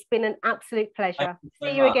Ryan, it's been an absolute pleasure.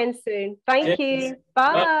 See you again soon. Thank you.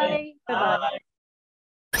 Bye. Bye. Bye.